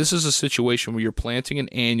 this is a situation where you're planting an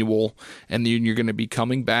annual, and then you're going to be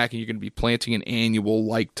coming back and you're going to be planting an annual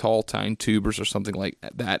like tall tine tubers or something like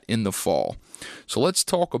that in the fall. So let's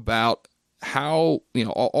talk about how,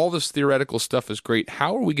 all this theoretical stuff is great.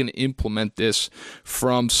 How are we going to implement this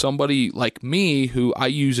from somebody like me, who I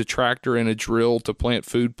use a tractor and a drill to plant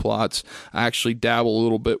food plots? I actually dabble a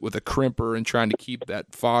little bit with a crimper and trying to keep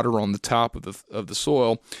that fodder on the top of the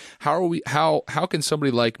soil. How can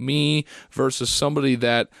somebody like me versus somebody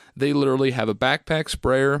that they literally have a backpack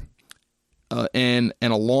sprayer, and a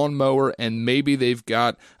lawnmower, and maybe they've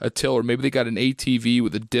got a tiller, maybe they got an ATV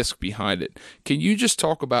with a disc behind it. Can you just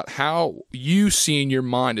talk about how you see in your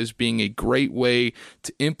mind as being a great way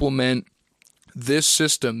to implement this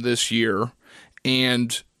system this year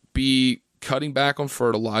and be cutting back on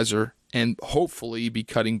fertilizer and hopefully be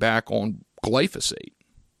cutting back on glyphosate?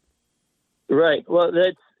 Right. Well,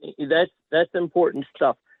 that's important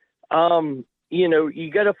stuff.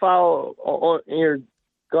 You got to follow on your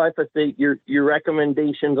glyphosate, your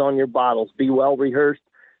recommendations on your bottles. Be well rehearsed.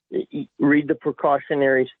 Read the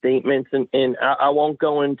precautionary statements, and I won't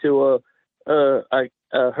go into a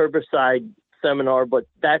herbicide seminar, but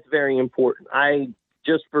that's very important.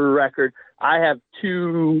 Just for record, I have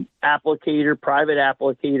 2 private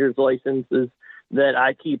applicators licenses that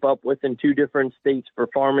I keep up with in 2 different states for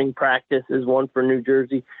farming practices, one for New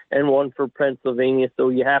Jersey and one for Pennsylvania. So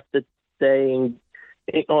you have to stay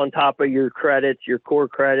on top of your credits, your core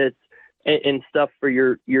credits, and stuff for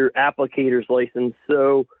your applicator's license.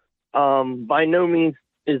 So by no means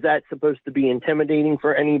is that supposed to be intimidating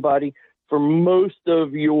for anybody. For most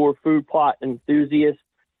of your food plot enthusiasts,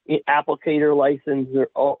 applicator licenses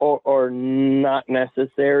are not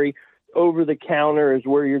necessary. Over the counter is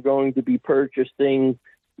where you're going to be purchasing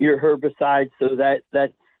your herbicides. So that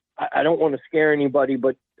I don't want to scare anybody,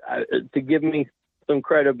 but to give me some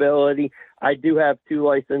credibility, I do have 2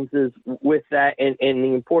 licenses with that, and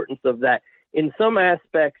the importance of that. In some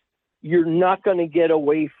aspects, you're not going to get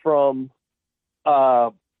away from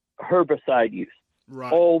herbicide use.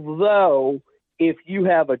 Right. Although, if you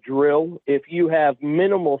have a drill, if you have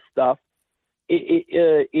minimal stuff,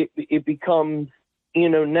 it becomes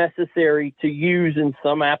necessary to use in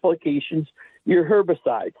some applications your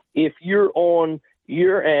herbicides. If you're on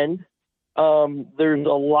your end, there's a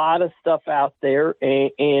lot of stuff out there,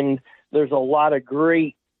 and there's a lot of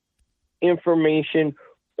great information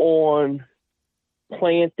on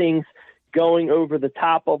plantings, going over the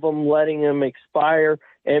top of them, letting them expire,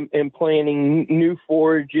 and planting new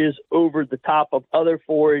forages over the top of other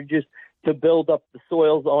forages to build up the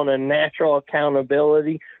soils on a natural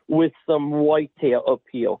accountability with some whitetail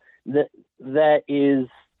appeal. That is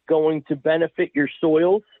going to benefit your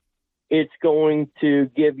soils. It's going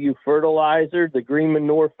to give you fertilizer, the green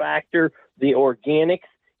manure factor, the organics.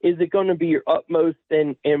 Is it going to be your utmost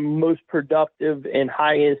and most productive and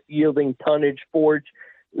highest yielding tonnage forage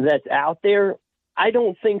that's out there? I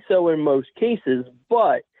don't think so in most cases,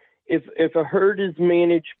 but if a herd is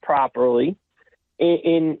managed properly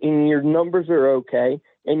and your numbers are okay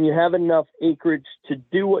and you have enough acreage to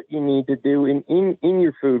do what you need to do in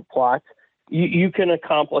your food plots, you can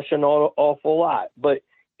accomplish an awful lot. But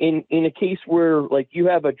in a case where, like, you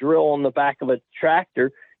have a drill on the back of a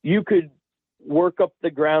tractor, you could work up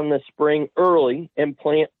the ground this spring early and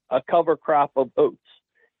plant a cover crop of oats.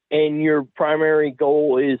 And your primary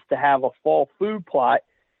goal is to have a fall food plot.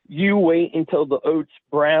 You wait until the oats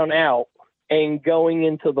brown out, and going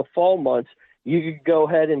into the fall months, you could go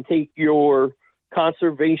ahead and take your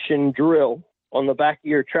conservation drill on the back of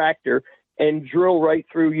your tractor and drill right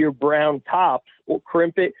through your brown tops or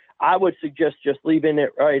crimp it. I would suggest just leaving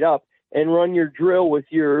it right up and run your drill with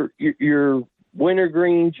your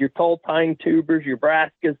wintergreens, your tall tine tubers, your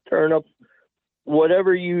brassicas, turnips,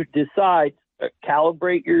 whatever you decide.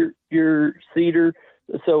 Calibrate your seeder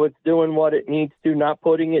so it's doing what it needs to, not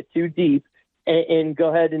putting it too deep, and go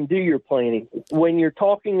ahead and do your planting. When you're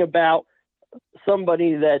talking about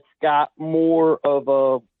somebody that's got more of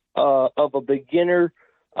a beginner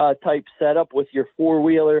type setup with your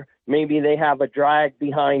 4-wheeler, maybe they have a drag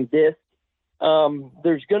behind disc,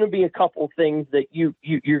 there's going to be a couple things that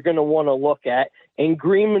you're going to want to look at. And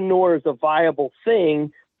green manure is a viable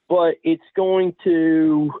thing, but it's going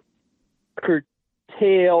to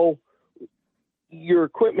curtail your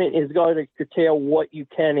equipment, is going to curtail what you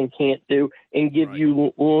can and can't do and give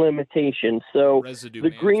you limitations. So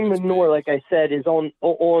the green manure, like I said, is on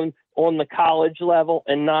the college level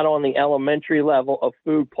and not on the elementary level of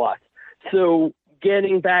food plots. So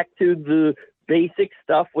getting back to the basic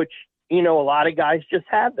stuff, which, a lot of guys just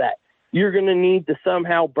have that. You're going to need to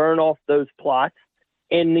somehow burn off those plots.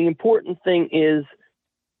 And the important thing is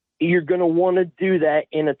you're going to want to do that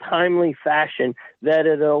in a timely fashion that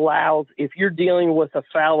it allows, if you're dealing with a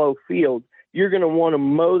fallow field, you're going to want to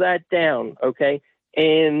mow that down, okay?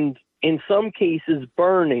 And in some cases,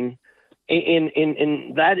 burning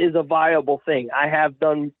and that is a viable thing. I have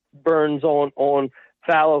done burns on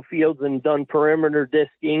fallow fields and done perimeter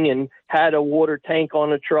disking and had a water tank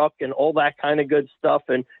on a truck and all that kind of good stuff.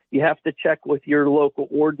 And you have to check with your local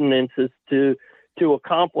ordinances to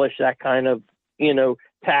accomplish that kind of,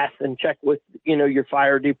 task, and check with, your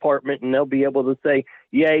fire department, and they'll be able to say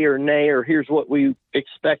yay or nay, or here's what we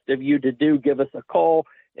expect of you to do. Give us a call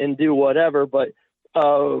and do whatever. But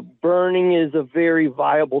burning is a very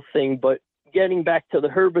viable thing. But getting back to the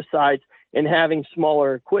herbicides and having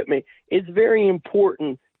smaller equipment, it's very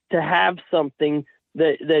important to have something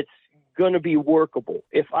that's going to be workable.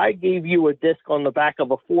 If I gave you a disc on the back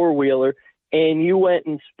of a four-wheeler and you went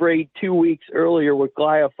and sprayed 2 weeks earlier with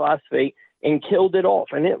glyphosate and killed it off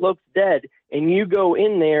and it looks dead, and you go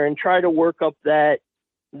in there and try to work up that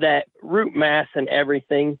root mass and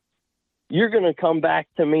everything, you're going to come back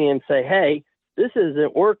to me and say, hey, this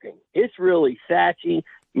isn't working. It's really satchy.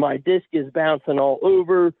 My disc is bouncing all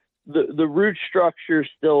over. The root structure is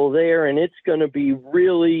still there, and it's going to be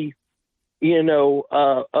really, a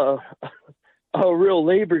real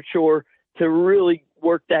labor chore to really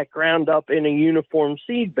work that ground up in a uniform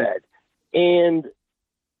seed bed. And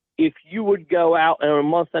if you would go out in a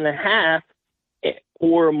month and a half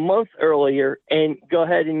or a month earlier and go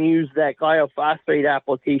ahead and use that glyphosate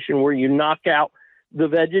application where you knock out the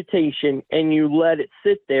vegetation and you let it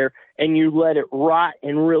sit there and you let it rot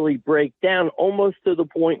and really break down almost to the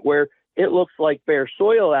point where it looks like bare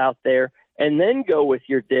soil out there, and then go with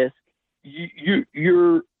your disc,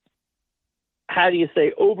 your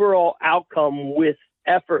overall outcome with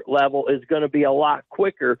effort level is going to be a lot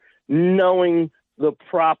quicker, knowing the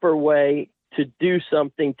proper way to do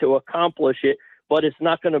something to accomplish it. But it's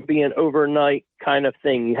not going to be an overnight kind of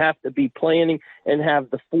thing. You have to be planning and have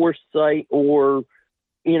the foresight, or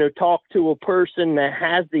talk to a person that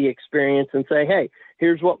has the experience and say, hey,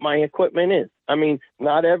 here's what my equipment is. I mean,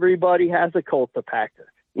 not everybody has a Cultipacker.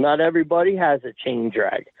 Not everybody has a chain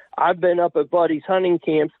drag. I've been up at buddies' hunting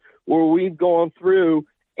camps where we've gone through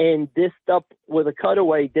and disked up with a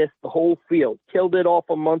cutaway disc the whole field, killed it off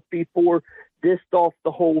a month before, disked off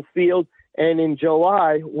the whole field. And in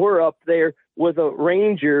July, we're up there with a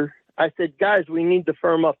Ranger. I said, guys, we need to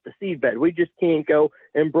firm up the seed bed. We just can't go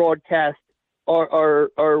and broadcast our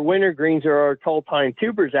wintergreens or our tall tine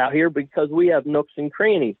tubers out here because we have nooks and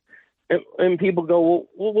crannies. And people go,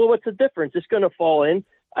 well, what's the difference? It's going to fall in.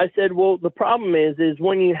 I said, well, the problem is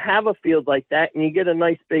when you have a field like that and you get a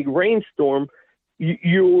nice big rainstorm,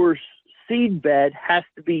 your seed bed has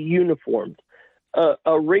to be uniformed. A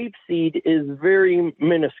rapeseed is very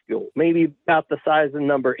minuscule, maybe about the size of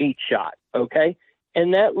number 8 shot. Okay.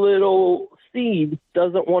 And that little seed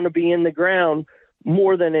doesn't want to be in the ground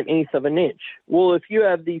more than 1/8 of an inch. Well, if you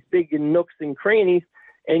have these big nooks and crannies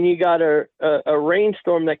and you got a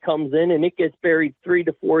rainstorm that comes in and it gets buried 3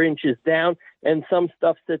 to 4 inches down and some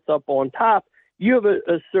stuff sits up on top, you have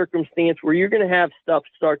a circumstance where you're going to have stuff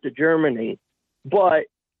start to germinate, but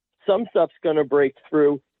some stuff's going to break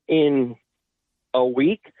through in a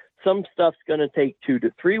week. Some stuff's going to take 2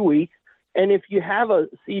 to 3 weeks. And if you have a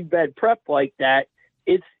seed bed prep like that,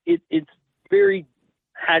 it's very,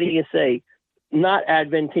 not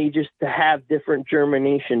advantageous to have different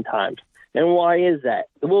germination times. And why is that?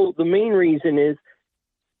 Well, the main reason is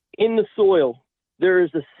in the soil, there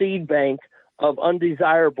is a seed bank of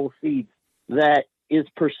undesirable seeds that is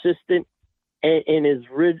persistent and its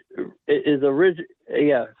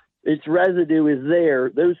residue is there.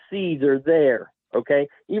 Those seeds are there. Okay.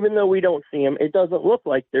 Even though we don't see them, it doesn't look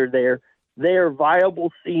like they're there. They are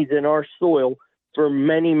viable seeds in our soil for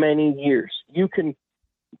many, many years. You can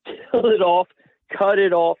kill it off, cut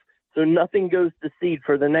it off, so nothing goes to seed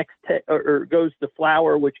for the next or goes to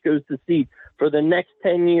flower, which goes to seed for the next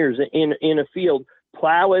 10 years in a field.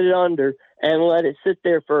 Plow it under and let it sit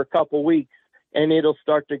there for a couple weeks, and it'll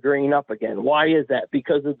start to green up again. Why is that?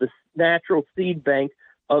 Because of the natural seed bank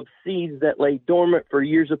of seeds that lay dormant for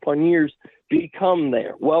years upon years become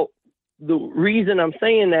there. Well, the reason I'm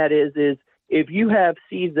saying that is if you have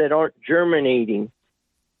seeds that aren't germinating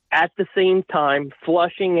at the same time,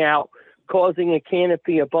 flushing out, causing a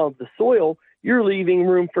canopy above the soil, you're leaving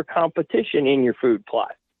room for competition in your food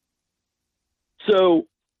plot. So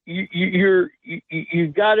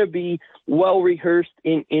you've got to be well rehearsed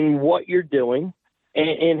in what you're doing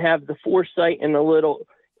and have the foresight and a little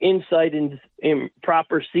insight in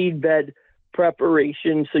proper seed bed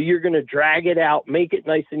preparation. So you're going to drag it out, make it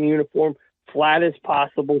nice and uniform, flat as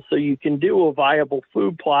possible, so you can do a viable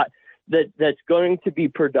food plot that's going to be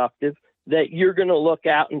productive, that you're going to look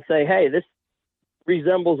out and say, hey, this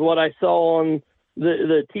resembles what I saw on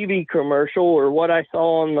the TV commercial or what I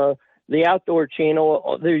saw on the outdoor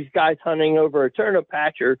channel, these guys hunting over a turnip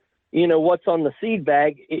patch, or, what's on the seed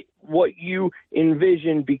bag, what you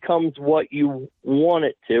envision becomes what you want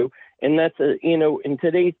it to. And that's in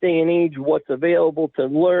today's day and age, what's available to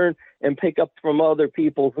learn and pick up from other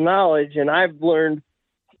people's knowledge. And I've learned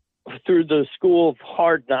through the school of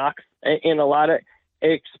hard knocks and a lot of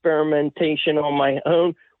experimentation on my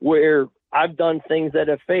own, where I've done things that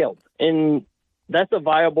have failed. And that's a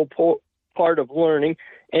viable part of learning.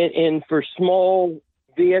 And for small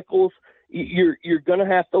vehicles, you're going to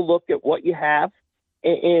have to look at what you have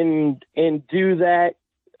and do that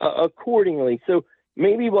accordingly. So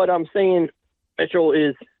maybe what I'm saying, Mitchell,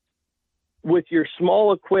 is with your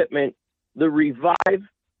small equipment, the Revive,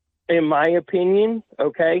 in my opinion,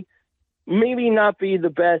 okay, maybe not be the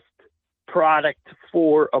best product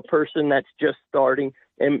for a person that's just starting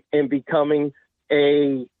and becoming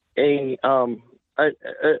we'll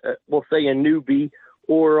say a newbie,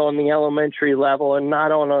 or on the elementary level, and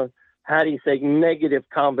not on a, negative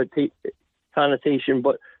connotation,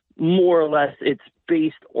 but more or less it's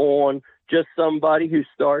based on just somebody who's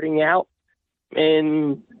starting out,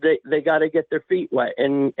 and they got to get their feet wet,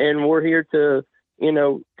 and we're here to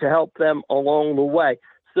help them along the way.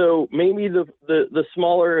 So maybe the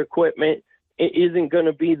smaller equipment isn't going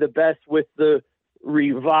to be the best with the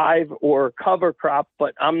Revive or cover crop,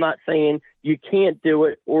 but I'm not saying you can't do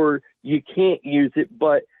it or you can't use it,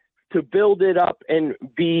 but to build it up and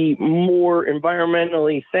be more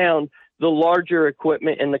environmentally sound, the larger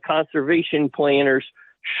equipment and the conservation planners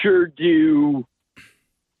sure do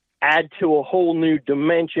add to a whole new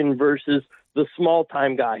dimension versus the small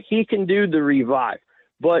time guy. He can do the Revive,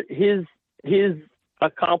 but his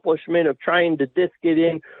accomplishment of trying to disc it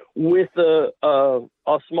in with a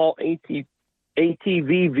small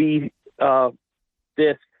ATVV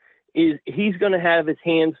disc is he's going to have his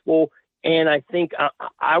hands full. And I think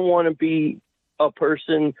I want to be a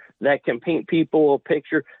person that can paint people a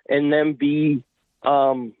picture and then be,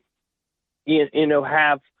 have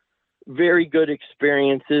very good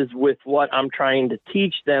experiences with what I'm trying to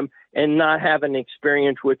teach them, and not have an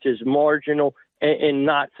experience which is marginal and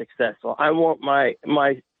not successful. I want my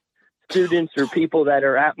students or people that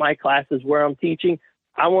are at my classes where I'm teaching,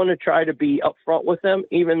 I want to try to be upfront with them,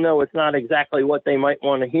 even though it's not exactly what they might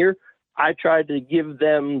want to hear. I try to give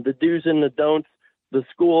them the do's and the don'ts, the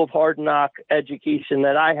school of hard knock education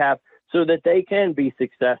that I have, so that they can be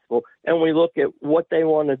successful. And we look at what they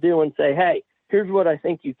want to do and say, hey, here's what I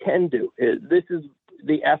think you can do. This is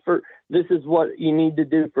the effort. This is what you need to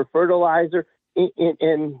do for fertilizer.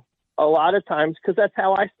 And a lot of times, because that's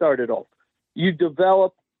how I started off, you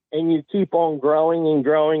develop and you keep on growing and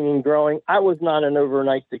growing and growing. I was not an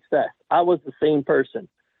overnight success. I was the same person.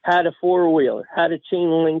 Had a four-wheeler, had a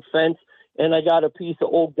chain link fence, and I got a piece of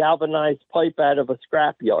old galvanized pipe out of a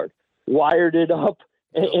scrapyard, wired it up,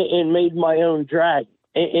 and made my own drag,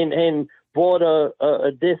 and bought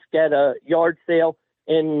a disc at a yard sale,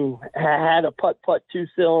 and had a putt-putt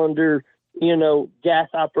two-cylinder,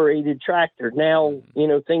 gas-operated tractor. Now,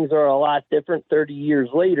 things are a lot different 30 years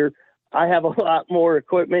later. I have a lot more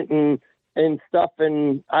equipment and stuff,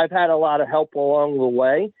 and I've had a lot of help along the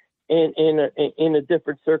way. And in a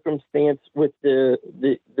different circumstance with the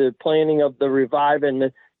planning of the Revive and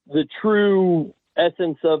the true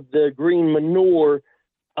essence of the green manure,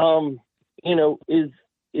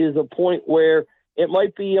 is a point where it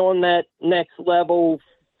might be on that next level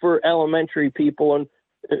for elementary people. And,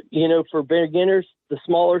 for beginners, the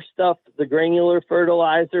smaller stuff, the granular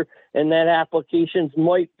fertilizer and that applications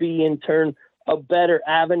might be in turn a better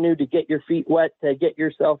avenue to get your feet wet, to get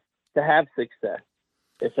yourself to have success.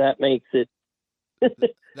 If that makes it.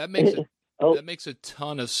 That makes a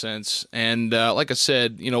ton of sense. And like I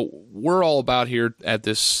said, we're all about here at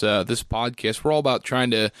this podcast. We're all about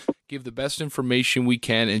trying to give the best information we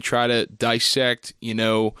can and try to dissect,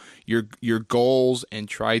 your goals, and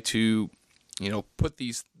try to, put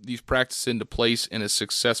these practices into place in a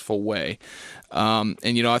successful way. And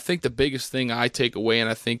I think the biggest thing I take away, and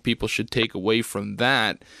I think people should take away from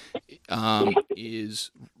that,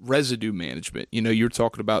 is residue management. You're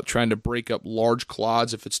talking about trying to break up large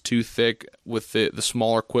clods if it's too thick with the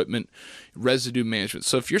smaller equipment, residue management.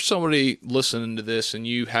 So if you're somebody listening to this and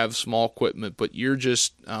you have small equipment, but you're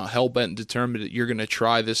just hell-bent and determined that you're going to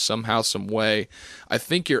try this somehow, some way, I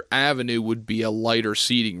think your avenue would be a lighter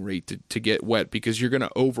seeding rate to get wet, because you're going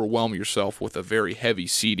to overwhelm yourself with a very heavy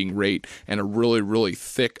seeding rate and a really, really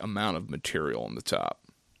thick amount of material on the top.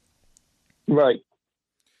 Right.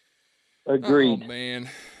 Agreed. Oh, man.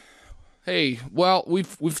 Hey, well,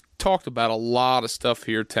 we've talked about a lot of stuff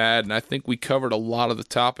here, Tad, and I think we covered a lot of the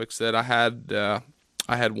topics that I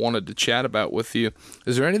I had wanted to chat about with you.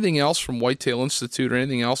 Is there anything else from Whitetail Institute or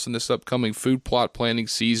anything else in this upcoming food plot planting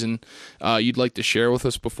season you'd like to share with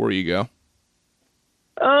us before you go?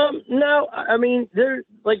 No, I mean,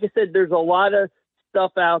 like I said, there's a lot of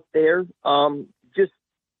stuff out there. Just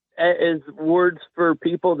as words for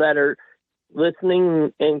people that are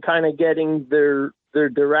listening and kind of getting their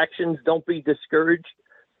directions, don't be discouraged.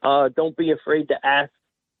 Don't be afraid to ask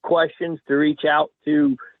questions, to reach out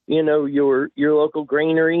to, your local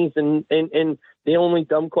granaries. And the only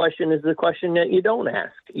dumb question is the question that you don't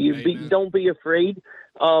ask. Don't be afraid.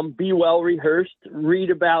 Be well rehearsed, read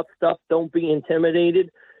about stuff. Don't be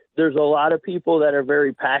intimidated. There's a lot of people that are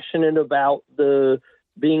very passionate about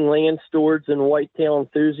being land stewards and whitetail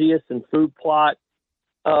enthusiasts and food plot,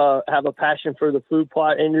 have a passion for the food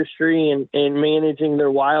plot industry and managing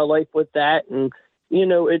their wildlife with that. And,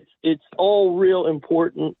 it's all real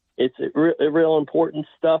important. It's real important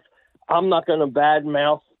stuff. I'm not going to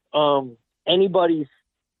badmouth anybody's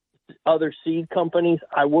other seed companies.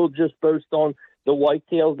 I will just boast on the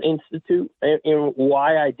Whitetail Institute and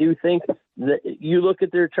why I do think that you look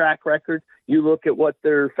at their track record, you look at what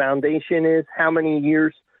their foundation is, how many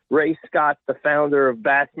years Ray Scott, the founder of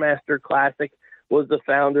Bassmaster Classic, was the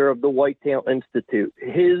founder of the Whitetail Institute.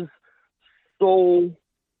 His sole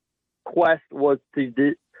quest was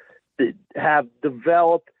to have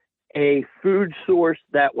developed a food source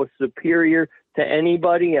that was superior to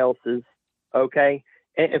anybody else's, okay,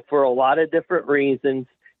 and for a lot of different reasons.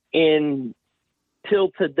 And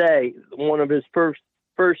till today, one of his first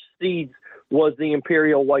seeds was the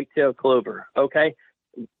Imperial Whitetail Clover, okay?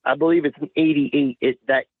 I believe it's in 88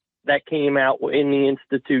 that came out in the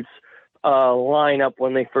Institute's lineup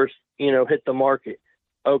when they first, hit the market,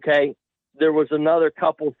 okay? There was another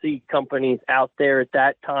couple seed companies out there at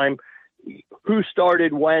that time. Who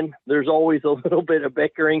started when? There's always a little bit of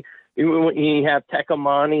bickering. You have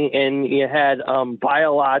Tecumani and you had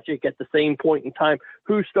Biologic at the same point in time.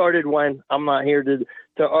 Who started when? I'm not here to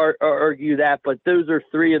argue that, but those are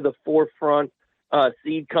three of the forefront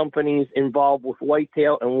seed companies involved with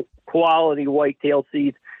whitetail and quality whitetail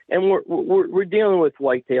seeds. And we're dealing with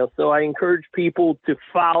whitetail, so I encourage people to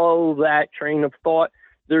follow that train of thought.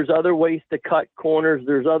 There's other ways to cut corners.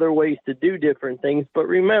 There's other ways to do different things. But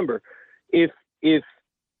remember, if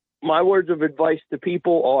my words of advice to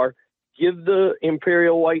people are, give the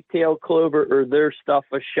Imperial Whitetail Clover or their stuff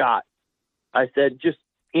a shot. I said, just,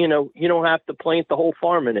 you don't have to plant the whole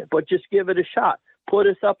farm in it, but just give it a shot. Put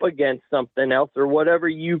us up against something else or whatever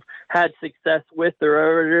you've had success with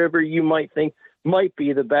or whatever you might think might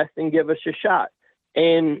be the best, and give us a shot.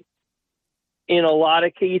 And in a lot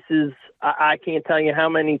of cases, I can't tell you how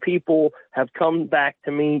many people have come back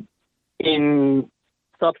to me in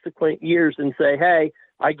subsequent years and say, hey,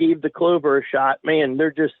 I gave the clover a shot. Man,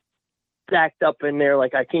 they're just stacked up in there.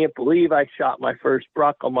 Like, I can't believe I shot my first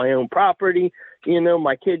buck on my own property.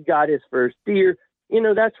 My kid got his first deer.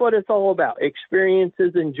 That's what it's all about.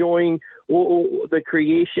 Experiences, enjoying the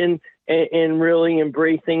creation and really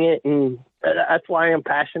embracing it. And that's why I'm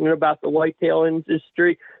passionate about the whitetail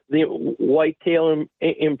industry, the whitetail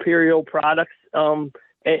Imperial products.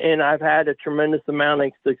 And I've had a tremendous amount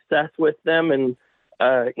of success with them. And,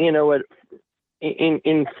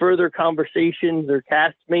 in further conversations or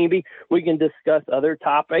casts, maybe we can discuss other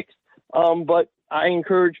topics. But I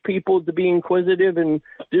encourage people to be inquisitive and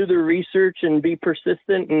do their research and be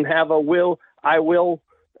persistent and have a I will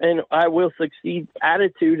succeed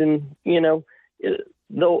attitude. And,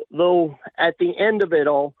 they'll at the end of it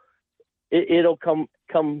all, it'll come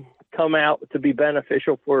out to be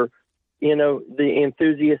beneficial for, the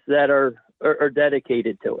enthusiasts that are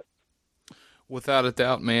dedicated to it. Without a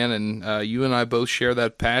doubt, man, and you and I both share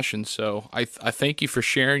that passion. So I thank you for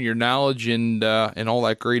sharing your knowledge and all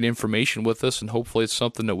that great information with us, and hopefully it's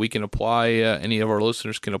something that we can apply, any of our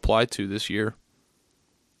listeners can apply to this year.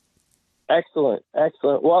 Excellent.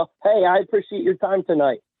 Well, hey, I appreciate your time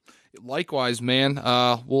tonight. Likewise, man.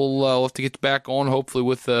 We'll have to get back on, hopefully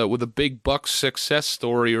with a big buck success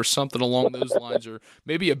story or something along those lines, or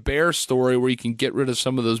maybe a bear story where you can get rid of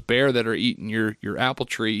some of those bear that are eating your apple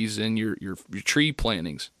trees and your tree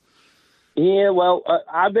plantings. Yeah, well,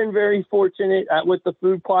 I've been very fortunate with the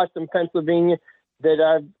food plots in Pennsylvania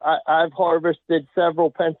that I've harvested several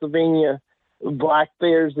Pennsylvania black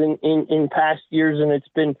bears in past years, and it's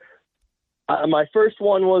been. My first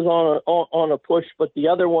one was on a push, but the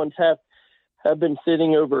other ones have been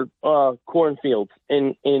sitting over cornfields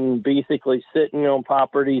and basically sitting on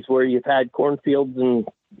properties where you've had cornfields and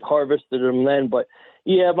harvested them then. But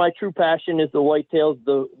yeah, my true passion is the whitetails.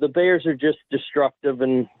 The bears are just destructive,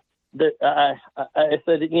 and I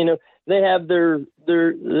said, they have their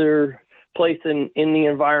place in the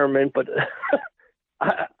environment, but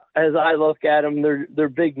as I look at them, they're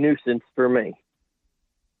big nuisance for me.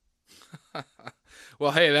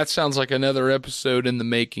 Well, hey, that sounds like another episode in the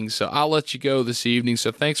making, so I'll let you go this evening.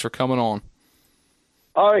 So thanks for coming on.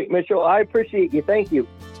 All right, Mitchell, I appreciate you. Thank you.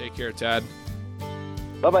 Take care, Tad.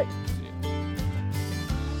 Bye-bye.